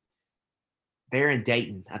 They're in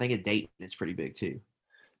Dayton. I think in Dayton it's pretty big too.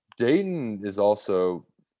 Dayton is also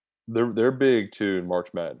they're big too in March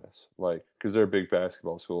Madness, because they're a big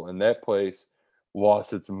basketball school, and that place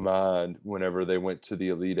lost its mind whenever they went to the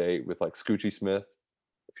Elite Eight with Scoochie Smith.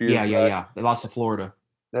 Yeah. They lost to Florida.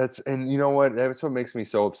 And you know what? That's what makes me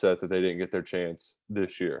so upset that they didn't get their chance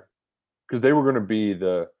this year, because they were going to be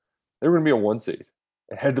a 1 seed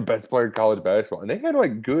and had the best player in college basketball, and they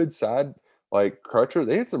had good side Crutcher.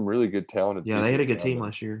 They had some really good talented. Yeah, they had a good team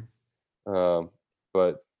last year.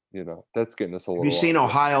 But that's getting us a little. Have you seen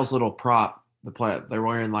Ohio's little prop? They're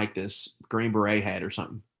wearing this Green Beret hat or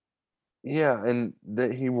something. Yeah, and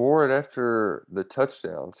he wore it after the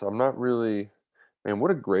touchdown. So I'm not really. Man,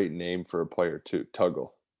 what a great name for a player too,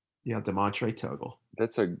 Tuggle. Yeah, DeMontre Tuggle.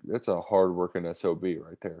 That's a hard-working SOB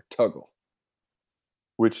right there, Tuggle.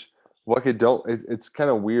 Which, it's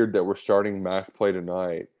kind of weird that we're starting MAC play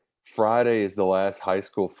tonight. Friday is the last high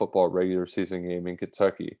school football regular season game in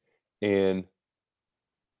Kentucky, and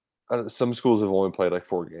some schools have only played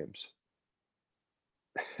 4 games.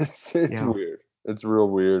 It's weird. It's real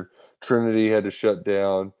weird. Trinity had to shut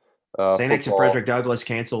down. St. X and Frederick Douglass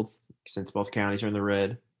canceled since both counties are in the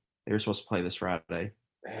red. They were supposed to play this Friday.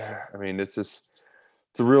 Yeah, I mean, it's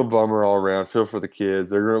a real bummer all around. Feel for the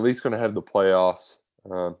kids. They're at least going to have the playoffs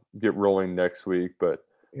get rolling next week, but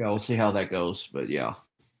yeah, we'll see how that goes. But yeah,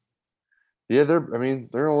 they're going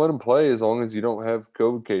to let them play as long as you don't have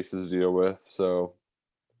COVID cases to deal with. So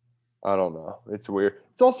I don't know. It's weird.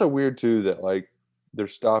 It's also weird too that they're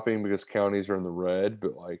stopping because counties are in the red,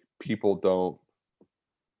 but people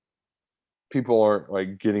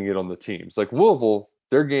aren't getting it on the teams. Louisville,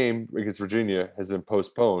 their game against Virginia has been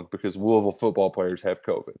postponed because Louisville football players have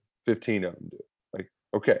COVID. 15 of them do.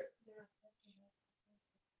 Okay.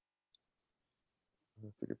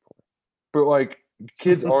 That's a good point. But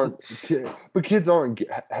kids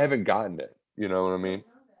haven't gotten it. You know what I mean?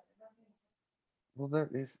 Well,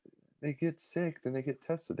 if they get sick, then they get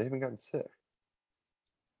tested. They haven't gotten sick.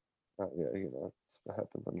 Yeah, that's what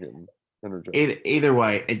happens. I'm getting interjected. Either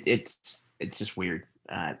way, it's just weird.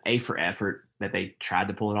 A for effort that they tried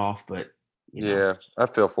to pull it off, but yeah, I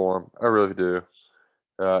feel for them. I really do.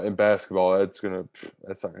 In basketball, that's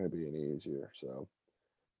not gonna be any easier. So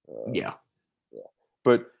yeah.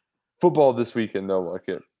 But football this weekend, though,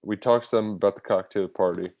 we talked some about the cocktail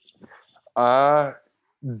party. I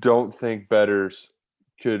don't think bettors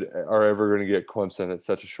are ever going to get Clemson at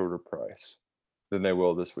such a shorter price than they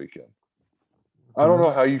will this weekend. I don't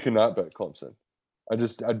know how you cannot bet Clemson. I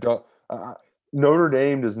don't. Notre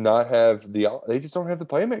Dame does not have they just don't have the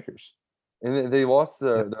playmakers, and they lost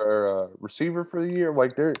their receiver for the year.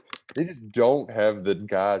 Like they just don't have the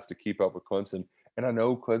guys to keep up with Clemson. And I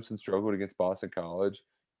know Clemson struggled against Boston College,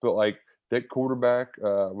 but like that quarterback,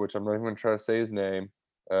 which I'm not even going to try to say his name,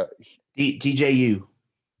 DJU.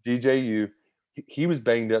 He was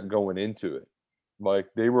banged up going into it. Like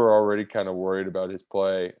they were already kind of worried about his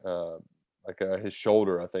play. His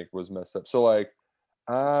shoulder, I think, was messed up. So like,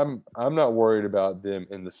 I'm not worried about them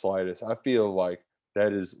in the slightest. I feel like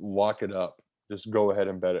that is lock it up. Just go ahead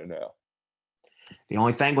and bet it now. The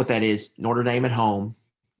only thing with that is Notre Dame at home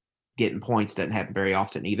getting points doesn't happen very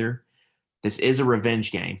often either. This is a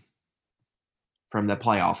revenge game from the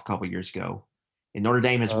playoff a couple years ago, and Notre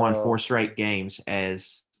Dame has won 4 straight games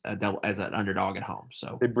as an underdog at home.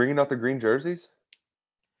 So they bringing out the green jerseys.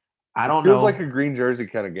 I don't know. Feels like a green jersey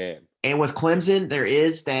kind of game. And with Clemson, there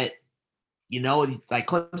is that, like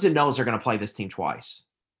Clemson knows they're going to play this team twice.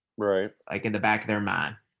 Right. Like in the back of their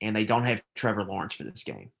mind. And they don't have Trevor Lawrence for this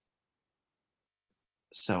game.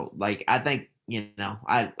 So, like, I think,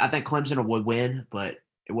 I think Clemson would win, but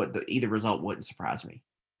either result wouldn't surprise me.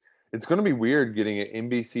 It's going to be weird getting an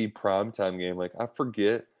NBC primetime game. Like, I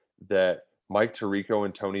forget that Mike Tirico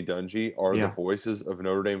and Tony Dungy are the voices of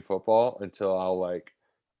Notre Dame football until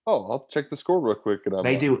I'll check the score real quick. And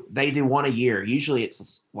they do one a year. Usually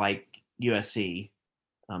it's like USC.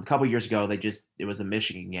 A couple years ago, it was a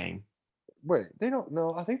Michigan game. Wait, they don't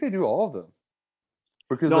know. I think they do all of them.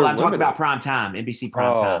 Because I'm talking about prime time, NBC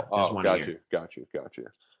prime time. Got you.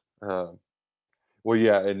 Well,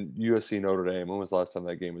 yeah, and USC Notre Dame. When was the last time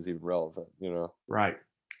that game was even relevant? Right.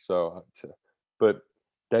 So, but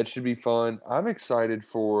that should be fun. I'm excited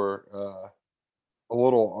for a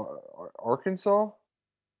little Arkansas.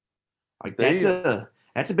 Like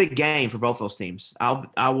that's a big game for both those teams.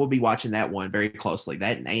 I will be watching that one very closely.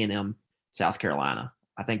 That and A&M South Carolina.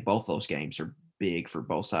 I think both those games are big for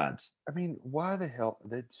both sides. I mean, why the hell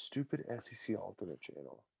that stupid SEC alternate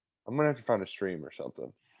channel? I'm gonna have to find a stream or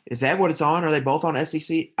something. Is that what it's on? Are they both on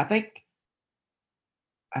SEC? I think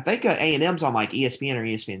A&M's on like ESPN or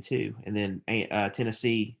ESPN2, and then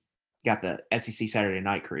Tennessee got the SEC Saturday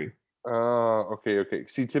Night Crew. Okay.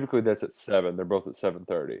 See, typically that's at 7. They're both at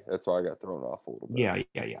 7:30. That's why I got thrown off a little bit.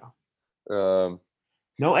 Yeah.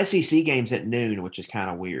 No SEC games at noon, which is kind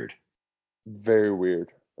of weird. Very weird.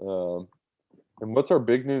 And what's our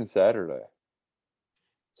big noon Saturday?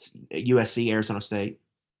 USC, Arizona State.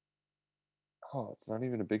 Oh, it's not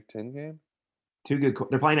even a Big Ten game? Too good.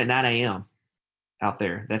 They're playing at 9 a.m. out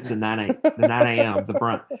there. That's the 9 a.m. The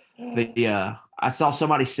brunch. I saw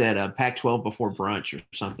somebody said Pac-12 before brunch or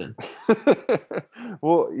something.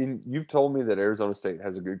 Well, you've told me that Arizona State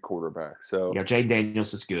has a good quarterback. So yeah, Jay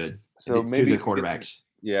Daniels is good. So it's maybe 2 good quarterbacks.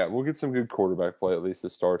 We'll get some good quarterback play at least to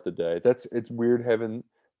start the day. It's weird having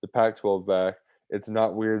the Pac-12 back. It's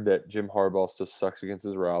not weird that Jim Harbaugh still sucks against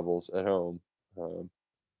his rivals at home.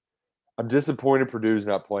 I'm disappointed Purdue's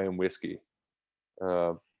not playing whiskey.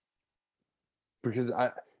 Because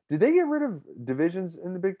did they get rid of divisions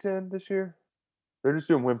in the Big Ten this year? They're just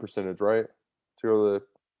doing win percentage, right? To go to the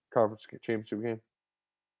conference championship game?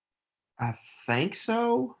 I think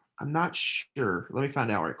so. I'm not sure. Let me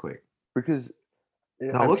find out right quick. Because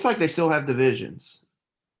it looks like they still have divisions.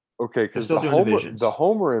 Okay, because the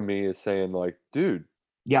homer in me is saying, like, dude.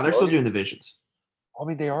 Yeah, they're still doing divisions. I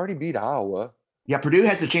mean, they already beat Iowa. Yeah, Purdue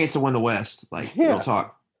has a chance to win the West. Like, real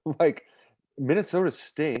talk. Like, Minnesota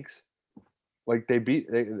stinks. Like, they beat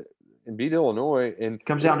Illinois. And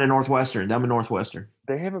comes down to Northwestern. Them and Northwestern.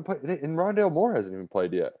 They haven't played. And Rondale Moore hasn't even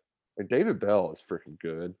played yet. Like, David Bell is freaking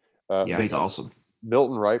good. He's awesome.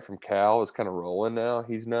 Milton Wright from Cal is kind of rolling now.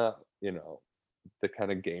 He's not, the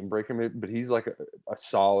kind of game breaker, but he's like a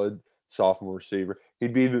solid sophomore receiver.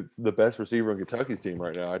 He'd be the best receiver on Kentucky's team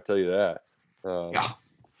right now. I tell you that.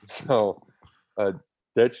 So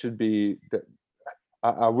that should be.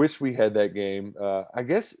 I wish we had that game. I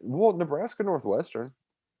guess. Well, Nebraska Northwestern.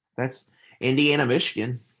 That's Indiana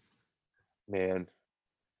Michigan. Man,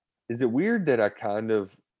 is it weird that I kind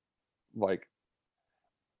of like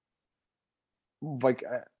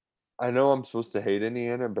I know I'm supposed to hate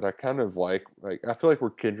Indiana, but I kind of like I feel like we're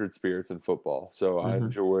kindred spirits in football. So I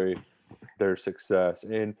enjoy their success.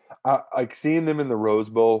 And I like seeing them in the Rose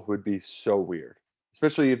Bowl would be so weird.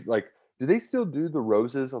 Especially if do they still do the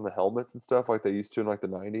roses on the helmets and stuff like they used to in like the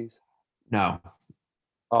 90s? No.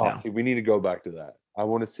 See, we need to go back to that. I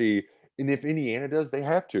want to see, and if Indiana does, they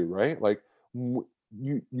have to, right? Like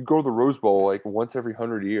you go to the Rose Bowl like once every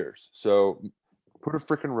 100 years. So Put a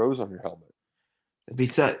freaking rose on your helmet. It'd be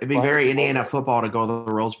very Indiana football to go to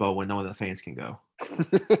the Rose Bowl when none of the fans can go.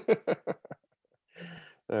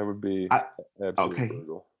 That would be absolutely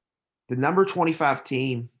brutal. The number 25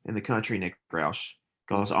 team in the country, Nick Roush,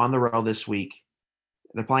 goes on the road this week.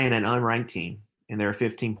 They're playing an unranked team, and they're a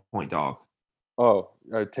 15-point dog. Oh,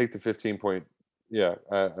 I take the 15-point. Yeah,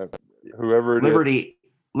 whoever it is.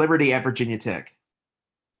 Liberty at Virginia Tech.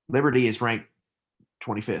 Liberty is ranked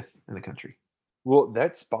 25th in the country. Well,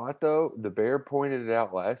 that spot, though, the Bear pointed it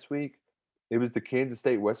out last week. It was the Kansas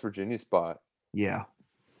State, West Virginia spot. Yeah.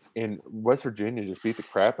 And West Virginia just beat the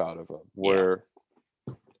crap out of them. Where,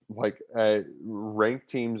 ranked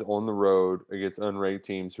teams on the road against unranked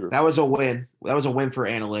teams who are. That was a win. That was a win for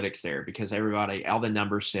analytics there because all the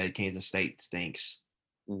numbers said Kansas State stinks.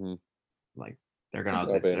 Mm-hmm. They're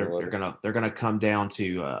gonna come down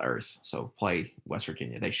to earth. So play West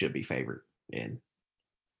Virginia. They should be favored, and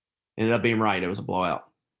ended up being right. It was a blowout.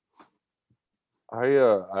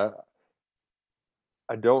 I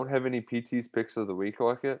don't have any PT's picks of the week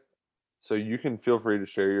like it, so you can feel free to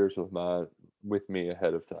share yours with me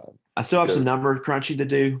ahead of time. I still have some number crunching to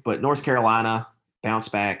do, but North Carolina bounce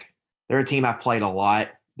back. They're a team I've played a lot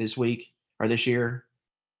this week or this year.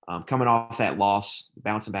 Coming off that loss,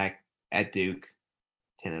 bouncing back at Duke,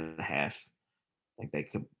 10.5. I think they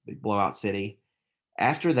could blow out City.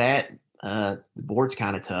 After that, the board's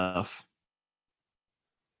kind of tough.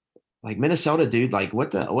 Minnesota, dude,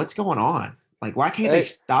 what's going on? Why can't they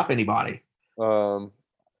stop anybody?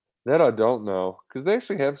 That I don't know because they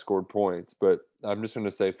actually have scored points, but I'm just going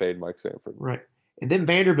to say fade Mike Sanford. Right. And then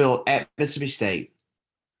Vanderbilt at Mississippi State.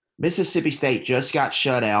 Mississippi State just got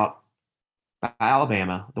shut out by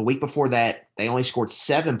Alabama. The week before that, they only scored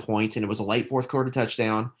 7 points, and it was a late fourth quarter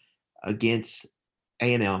touchdown against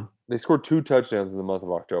A&M. They scored 2 touchdowns in the month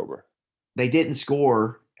of October. They didn't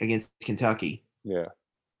score against Kentucky. Yeah.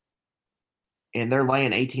 And they're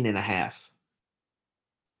laying 18.5.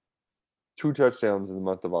 2 touchdowns in the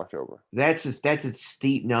month of October. That's a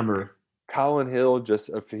steep number. Colin Hill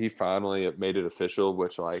he finally made it official,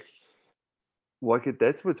 which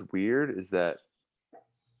that's what's weird is that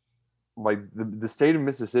the state of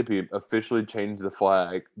Mississippi officially changed the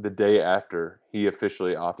flag the day after he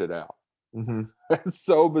officially opted out. Mm-hmm. That's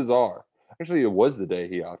so bizarre. Actually, it was the day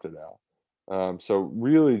he opted out. So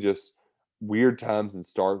really just weird times in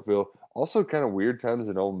Starkville. Also kind of weird times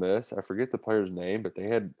in Ole Miss. I forget the player's name, but they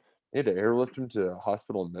had to airlift him to a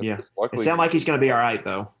hospital in Memphis. Yeah. Luckily, it sounds like he's going to be all right,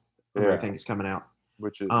 though. Yeah. Everything is coming out.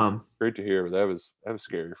 Which is great to hear, but that was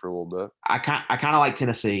scary for a little bit. I kind of like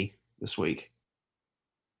Tennessee this week.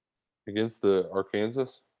 Against the Arkansas?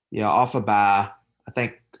 Yeah, off a bye. I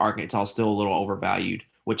think Arkansas is still a little overvalued,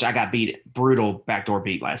 which I got brutal backdoor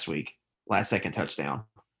beat last week. Last second touchdown.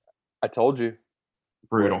 I told you.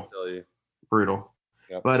 Brutal. Brutal.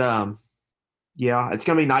 Yep. But, yeah, it's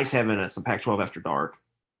going to be nice having some Pac-12 after dark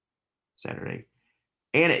Saturday.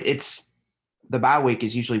 And it's the bye week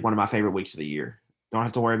is usually one of my favorite weeks of the year. Don't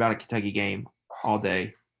have to worry about a Kentucky game all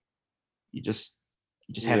day. You just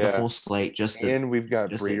have the full slate and we've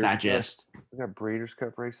got Breeders' digest. We've got Breeders'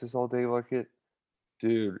 Cup races all day like it.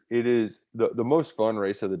 Dude, it is the most fun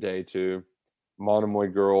race of the day too. Monomoy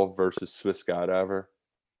Girl versus Swiss Skydiver.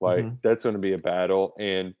 That's going to be a battle.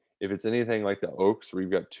 And if it's anything like the Oaks, where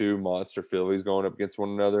you've got 2 monster fillies going up against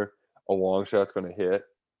one another, a long shot's going to hit.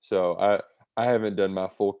 So I haven't done my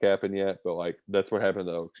full capping yet, but that's what happened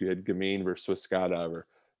to the Oaks. You had Gamine versus Swiss Skydiver.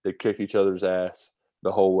 They kicked each other's ass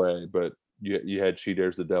the whole way, but you had She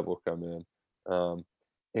Dares the Devil come in.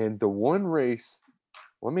 And the one race,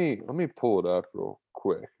 let me pull it up real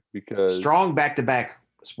quick because strong back-to-back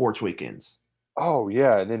sports weekends. Oh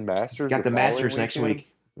yeah, and then Masters. Got the Masters next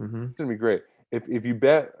week. Mm-hmm. It's gonna be great. If you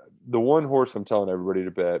bet the one horse I'm telling everybody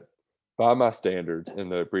to bet by my standards in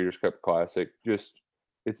the Breeders' Cup Classic,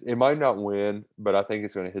 it might not win, but I think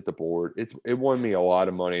it's going to hit the board. It won me a lot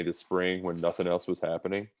of money this spring when nothing else was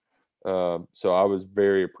happening. So I was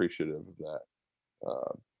very appreciative of that.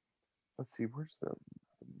 Let's see, where's the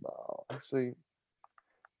actually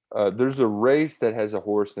there's a race that has a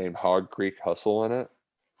horse named Hog Creek Hustle in it.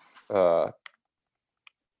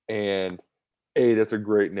 And A, that's a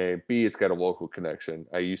great name. B, it's got a local connection.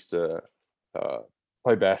 I used to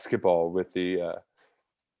play basketball with the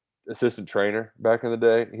assistant trainer back in the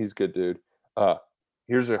day. He's a good dude.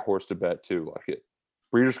 Here's a horse to bet too, like it.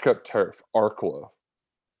 Breeders' Cup Turf, Arklow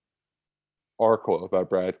by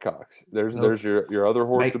Brad Cox. There's your other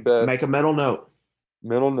horse to bet. Make a mental note.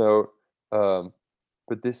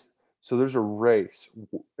 But there's a race.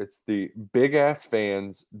 It's the Big Ass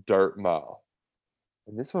Fans Dirt Mile.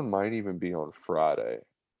 And this one might even be on Friday.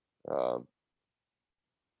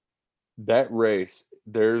 that race,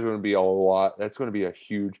 there's going to be a lot. That's going to be a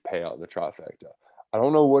huge payout in the trifecta. I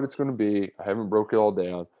don't know what it's going to be. I haven't broke it all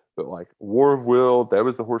down, but like War of Will, that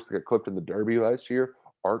was the horse that got clipped in the Derby last year.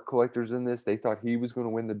 Art collectors in this, they thought he was going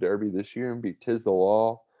to win the Derby this year and beat Tis the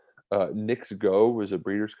Law. Nick's Go was a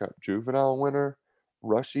Breeders' Cup Juvenile winner.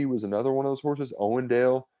 Rushy was another one of those horses.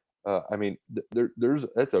 Owendale. I mean,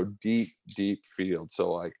 that's a deep, deep field.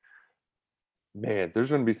 So like, man, there's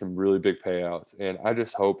going to be some really big payouts, and I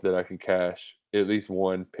just hope that I can cash at least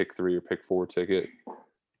one pick 3 or pick 4 ticket.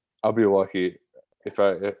 I'll be lucky if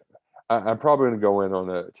I'm probably going to go in on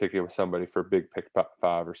a ticket with somebody for big pick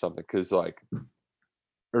 5 or something, because like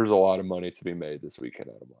there's a lot of money to be made this weekend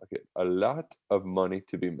out of market. A lot of money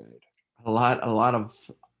to be made. A lot of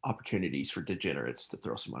opportunities for degenerates to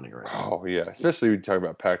throw some money around. Oh yeah, especially when you talk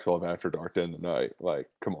about Pac-12 after dark to end the night. Like,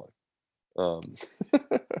 come on.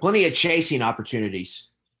 Plenty of chasing opportunities.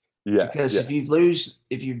 Yeah. Because if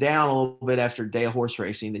you're down a little bit after a day of horse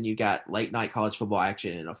racing, then you got late night college football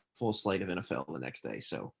action and a full slate of NFL the next day.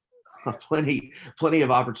 So plenty of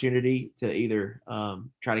opportunity to either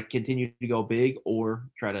try to continue to go big or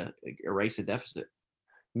try to erase a deficit.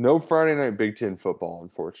 No Friday night Big Ten football,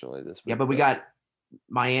 unfortunately, this week. Yeah, but we got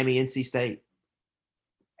Miami, NC State.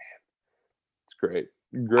 It's great.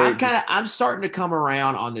 I'm starting to come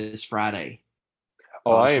around on this Friday.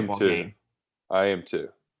 Oh, I am too. Game. I am too.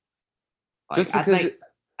 Like, Just because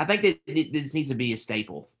I think that this needs to be a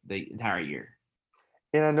staple the entire year.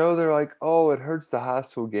 And I know they're like, oh, it hurts the high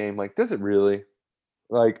school game. Like, does it really?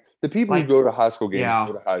 Like, the people who go to high school games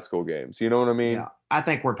go to high school games. You know what I mean? Yeah, I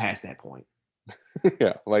think we're past that point.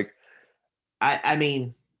 Yeah, like I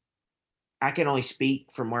mean, I can only speak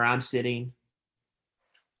from where I'm sitting.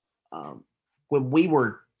 When we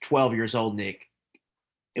were 12 years old, Nick,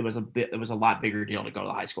 it was a lot bigger deal to go to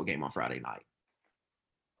the high school game on Friday night.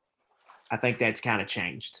 I think that's kind of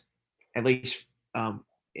changed, at least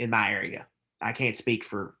in my area. I can't speak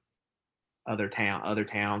for other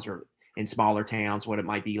towns or in smaller towns what it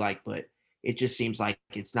might be like, but it just seems like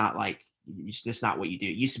it's not like it's just not what you do.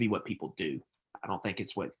 It used to be what people do. I don't think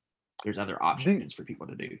it's what there's other options for people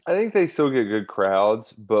to do. I think they still get good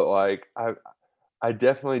crowds, but like I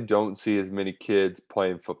definitely don't see as many kids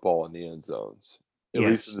playing football in the end zones, at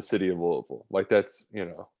least in the city of Louisville. Like that's,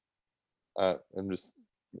 I'm just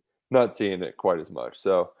not seeing it quite as much.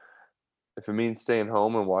 So if it means staying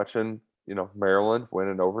home and watching, Maryland win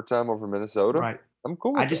in overtime over Minnesota, right, I'm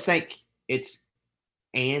cool. I think it's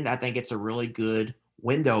a really good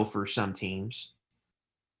window for some teams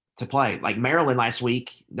to play. Like Maryland last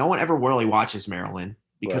week, no one ever really watches Maryland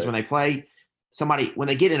because when they play somebody, when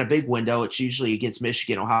they get in a big window, it's usually against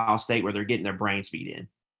Michigan, Ohio State, where they're getting their brains beat in.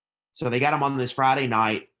 So they got them on this Friday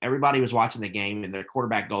night. Everybody was watching the game, and their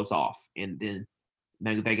quarterback goes off. And then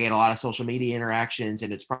they get a lot of social media interactions,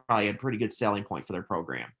 and it's probably a pretty good selling point for their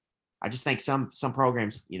program. I just think some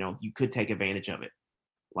programs, you could take advantage of it.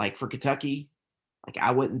 Like for Kentucky, like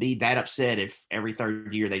I wouldn't be that upset if every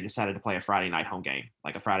third year they decided to play a Friday night home game,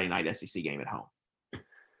 like a Friday night SEC game at home.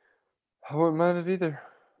 I wouldn't mind it either.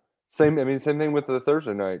 Same thing with the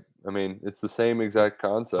Thursday night. I mean, it's the same exact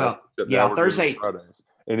concept. Well, Thursday.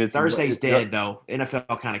 And Thursday's dead though.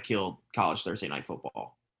 NFL kind of killed college Thursday night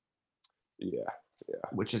football. Yeah.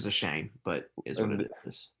 Which is a shame, but is what it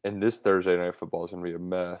is. And this Thursday night football is going to be a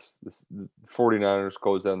mess. The 49ers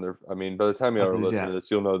close down by the time you ever listen to this,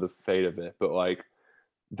 you'll know the fate of it. But like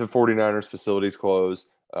the 49ers facilities closed,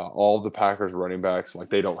 all the Packers running backs, like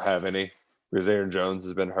they don't have any because Aaron Jones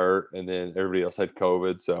has been hurt, and then everybody else had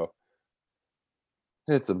COVID. So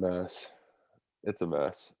it's a mess. It's a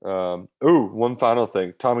mess. One final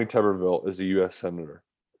thing. Tommy Tuberville is a U.S. Senator.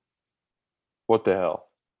 What the hell?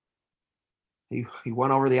 He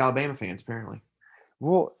won over the Alabama fans, apparently.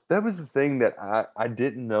 Well, that was the thing that I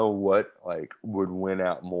didn't know what would win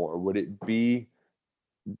out more. Would it be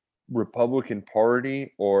Republican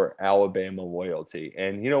Party or Alabama loyalty?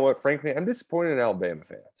 And you know what? Frankly, I'm disappointed in Alabama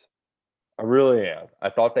fans. I really am. I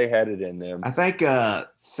thought they had it in them. I think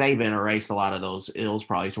Saban erased a lot of those ills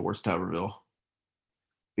probably towards Tuberville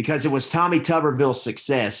because it was Tommy Tuberville's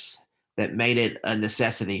success that made it a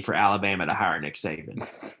necessity for Alabama to hire Nick Saban.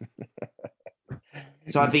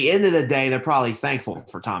 So at the end of the day, they're probably thankful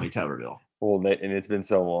for Tommy Tuberville. Well, and it's been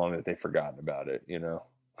so long that they've forgotten about it,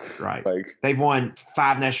 Right. They've won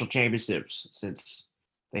 5 national championships since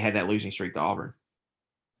they had that losing streak to Auburn.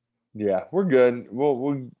 Yeah, we're good.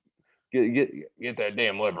 We'll get that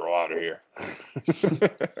damn liberal out of here.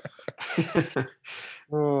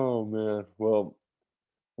 Oh man. Well,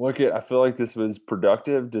 I feel like this was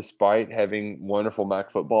productive despite having wonderful MAC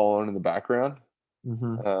football on in the background.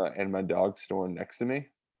 Mm-hmm. And my dog snoring next to me.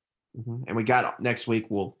 Mm-hmm. And we got next week,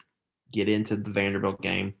 we'll get into the Vanderbilt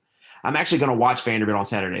game. I'm actually going to watch Vanderbilt on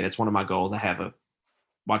Saturday. That's one of my goals, to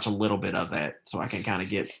watch a little bit of that so I can kind of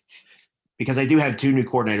get – because they do have 2 new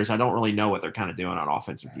coordinators. I don't really know what they're kind of doing on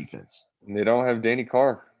offense or defense. And they don't have Danny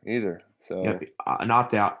Carr either. So yep, an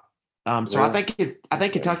opt-out. So I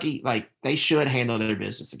think Kentucky, they should handle their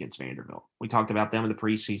business against Vanderbilt. We talked about them in the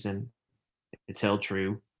preseason. It's held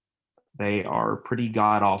true. They are pretty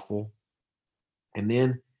god-awful. And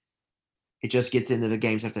then it just gets into the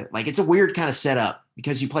games after. It's a weird kind of setup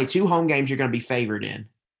because you play 2 home games you're going to be favored in.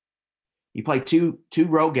 You play two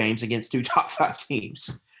road games against 2 top 5 teams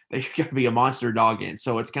that you're going to be a monster dog in.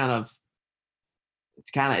 So it's kind of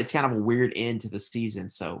a weird end to the season.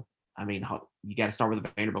 So, I mean, you got to start with the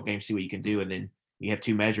Vanderbilt game, see what you can do, and then you have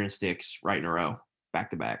 2 measuring sticks right in a row,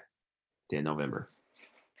 back-to-back, in November.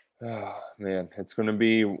 Oh, man, it's going to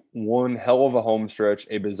be one hell of a home stretch,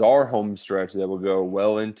 a bizarre home stretch that will go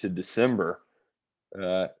well into December.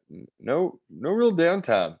 No real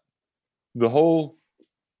downtime.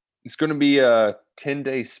 It's going to be a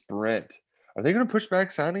 10-day sprint. Are they going to push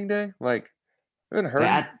back signing day? I haven't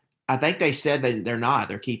heard. I think they said that they're not.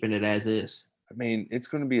 They're keeping it as is. I mean, it's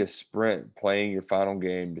going to be a sprint playing your final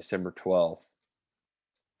game December 12th.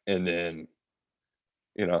 And then,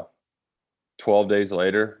 12 days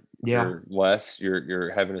later, or less,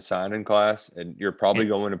 you're having a sign-in class, and you're probably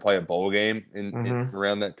going to play a bowl game in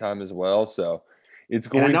around that time as well. So it's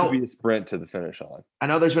going to be a sprint to the finish line. I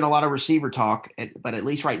know there's been a lot of receiver talk, but at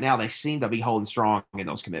least right now they seem to be holding strong in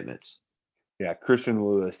those commitments. Yeah, Christian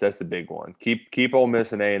Lewis, that's the big one. Keep Ole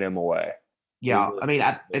Miss and A&M away. Yeah, I mean,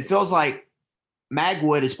 it feels like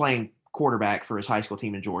Magwood is playing quarterback for his high school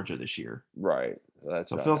team in Georgia this year. Right.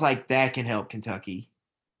 So it feels like that can help Kentucky.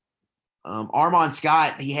 Armon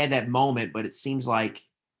Scott, he had that moment, but it seems like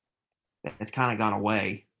it's kind of gone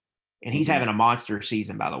away. And he's having a monster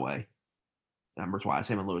season, by the way. Numbers-wise,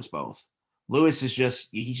 him and Lewis both. Lewis is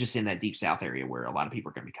he's just in that Deep South area where a lot of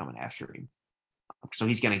people are going to be coming after him. So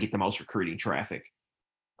he's going to get the most recruiting traffic.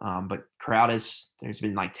 But there's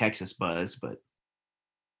been Texas buzz, but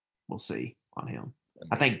we'll see on him.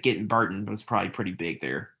 I think getting Burton was probably pretty big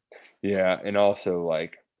there. Yeah, and also,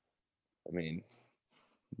 do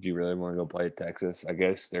you really want to go play at Texas? I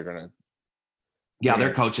guess they're going to. Yeah,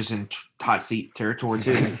 their coach is in hot seat territory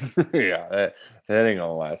too. Yeah, that ain't going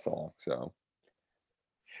to last long. So.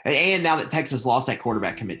 And now that Texas lost that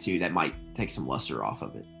quarterback commit too, that might take some luster off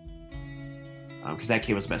of it. Because that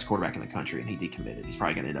kid was the best quarterback in the country, and he decommitted. He's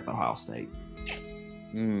probably going to end up at Ohio State.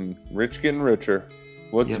 Rich getting richer.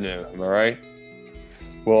 What's new? Am I right?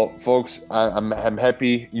 Well, folks, I'm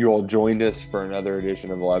happy you all joined us for another edition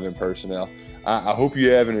of 11 Personnel. I hope you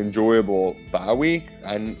have an enjoyable bye week.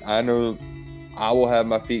 I know I will have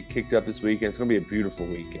my feet kicked up this weekend. It's going to be a beautiful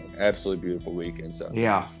weekend, absolutely beautiful weekend. So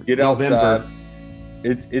get outside.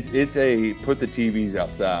 It's a put the TVs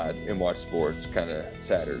outside and watch sports kind of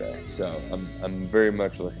Saturday. So I'm very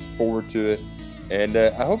much looking forward to it, and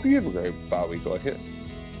I hope you have a great bye week like it.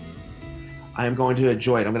 I am going to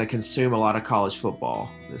enjoy it. I'm going to consume a lot of college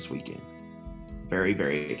football this weekend. Very,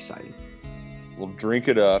 very exciting. We'll drink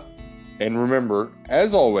it up. And remember,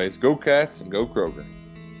 as always, go Cats and go Kroger.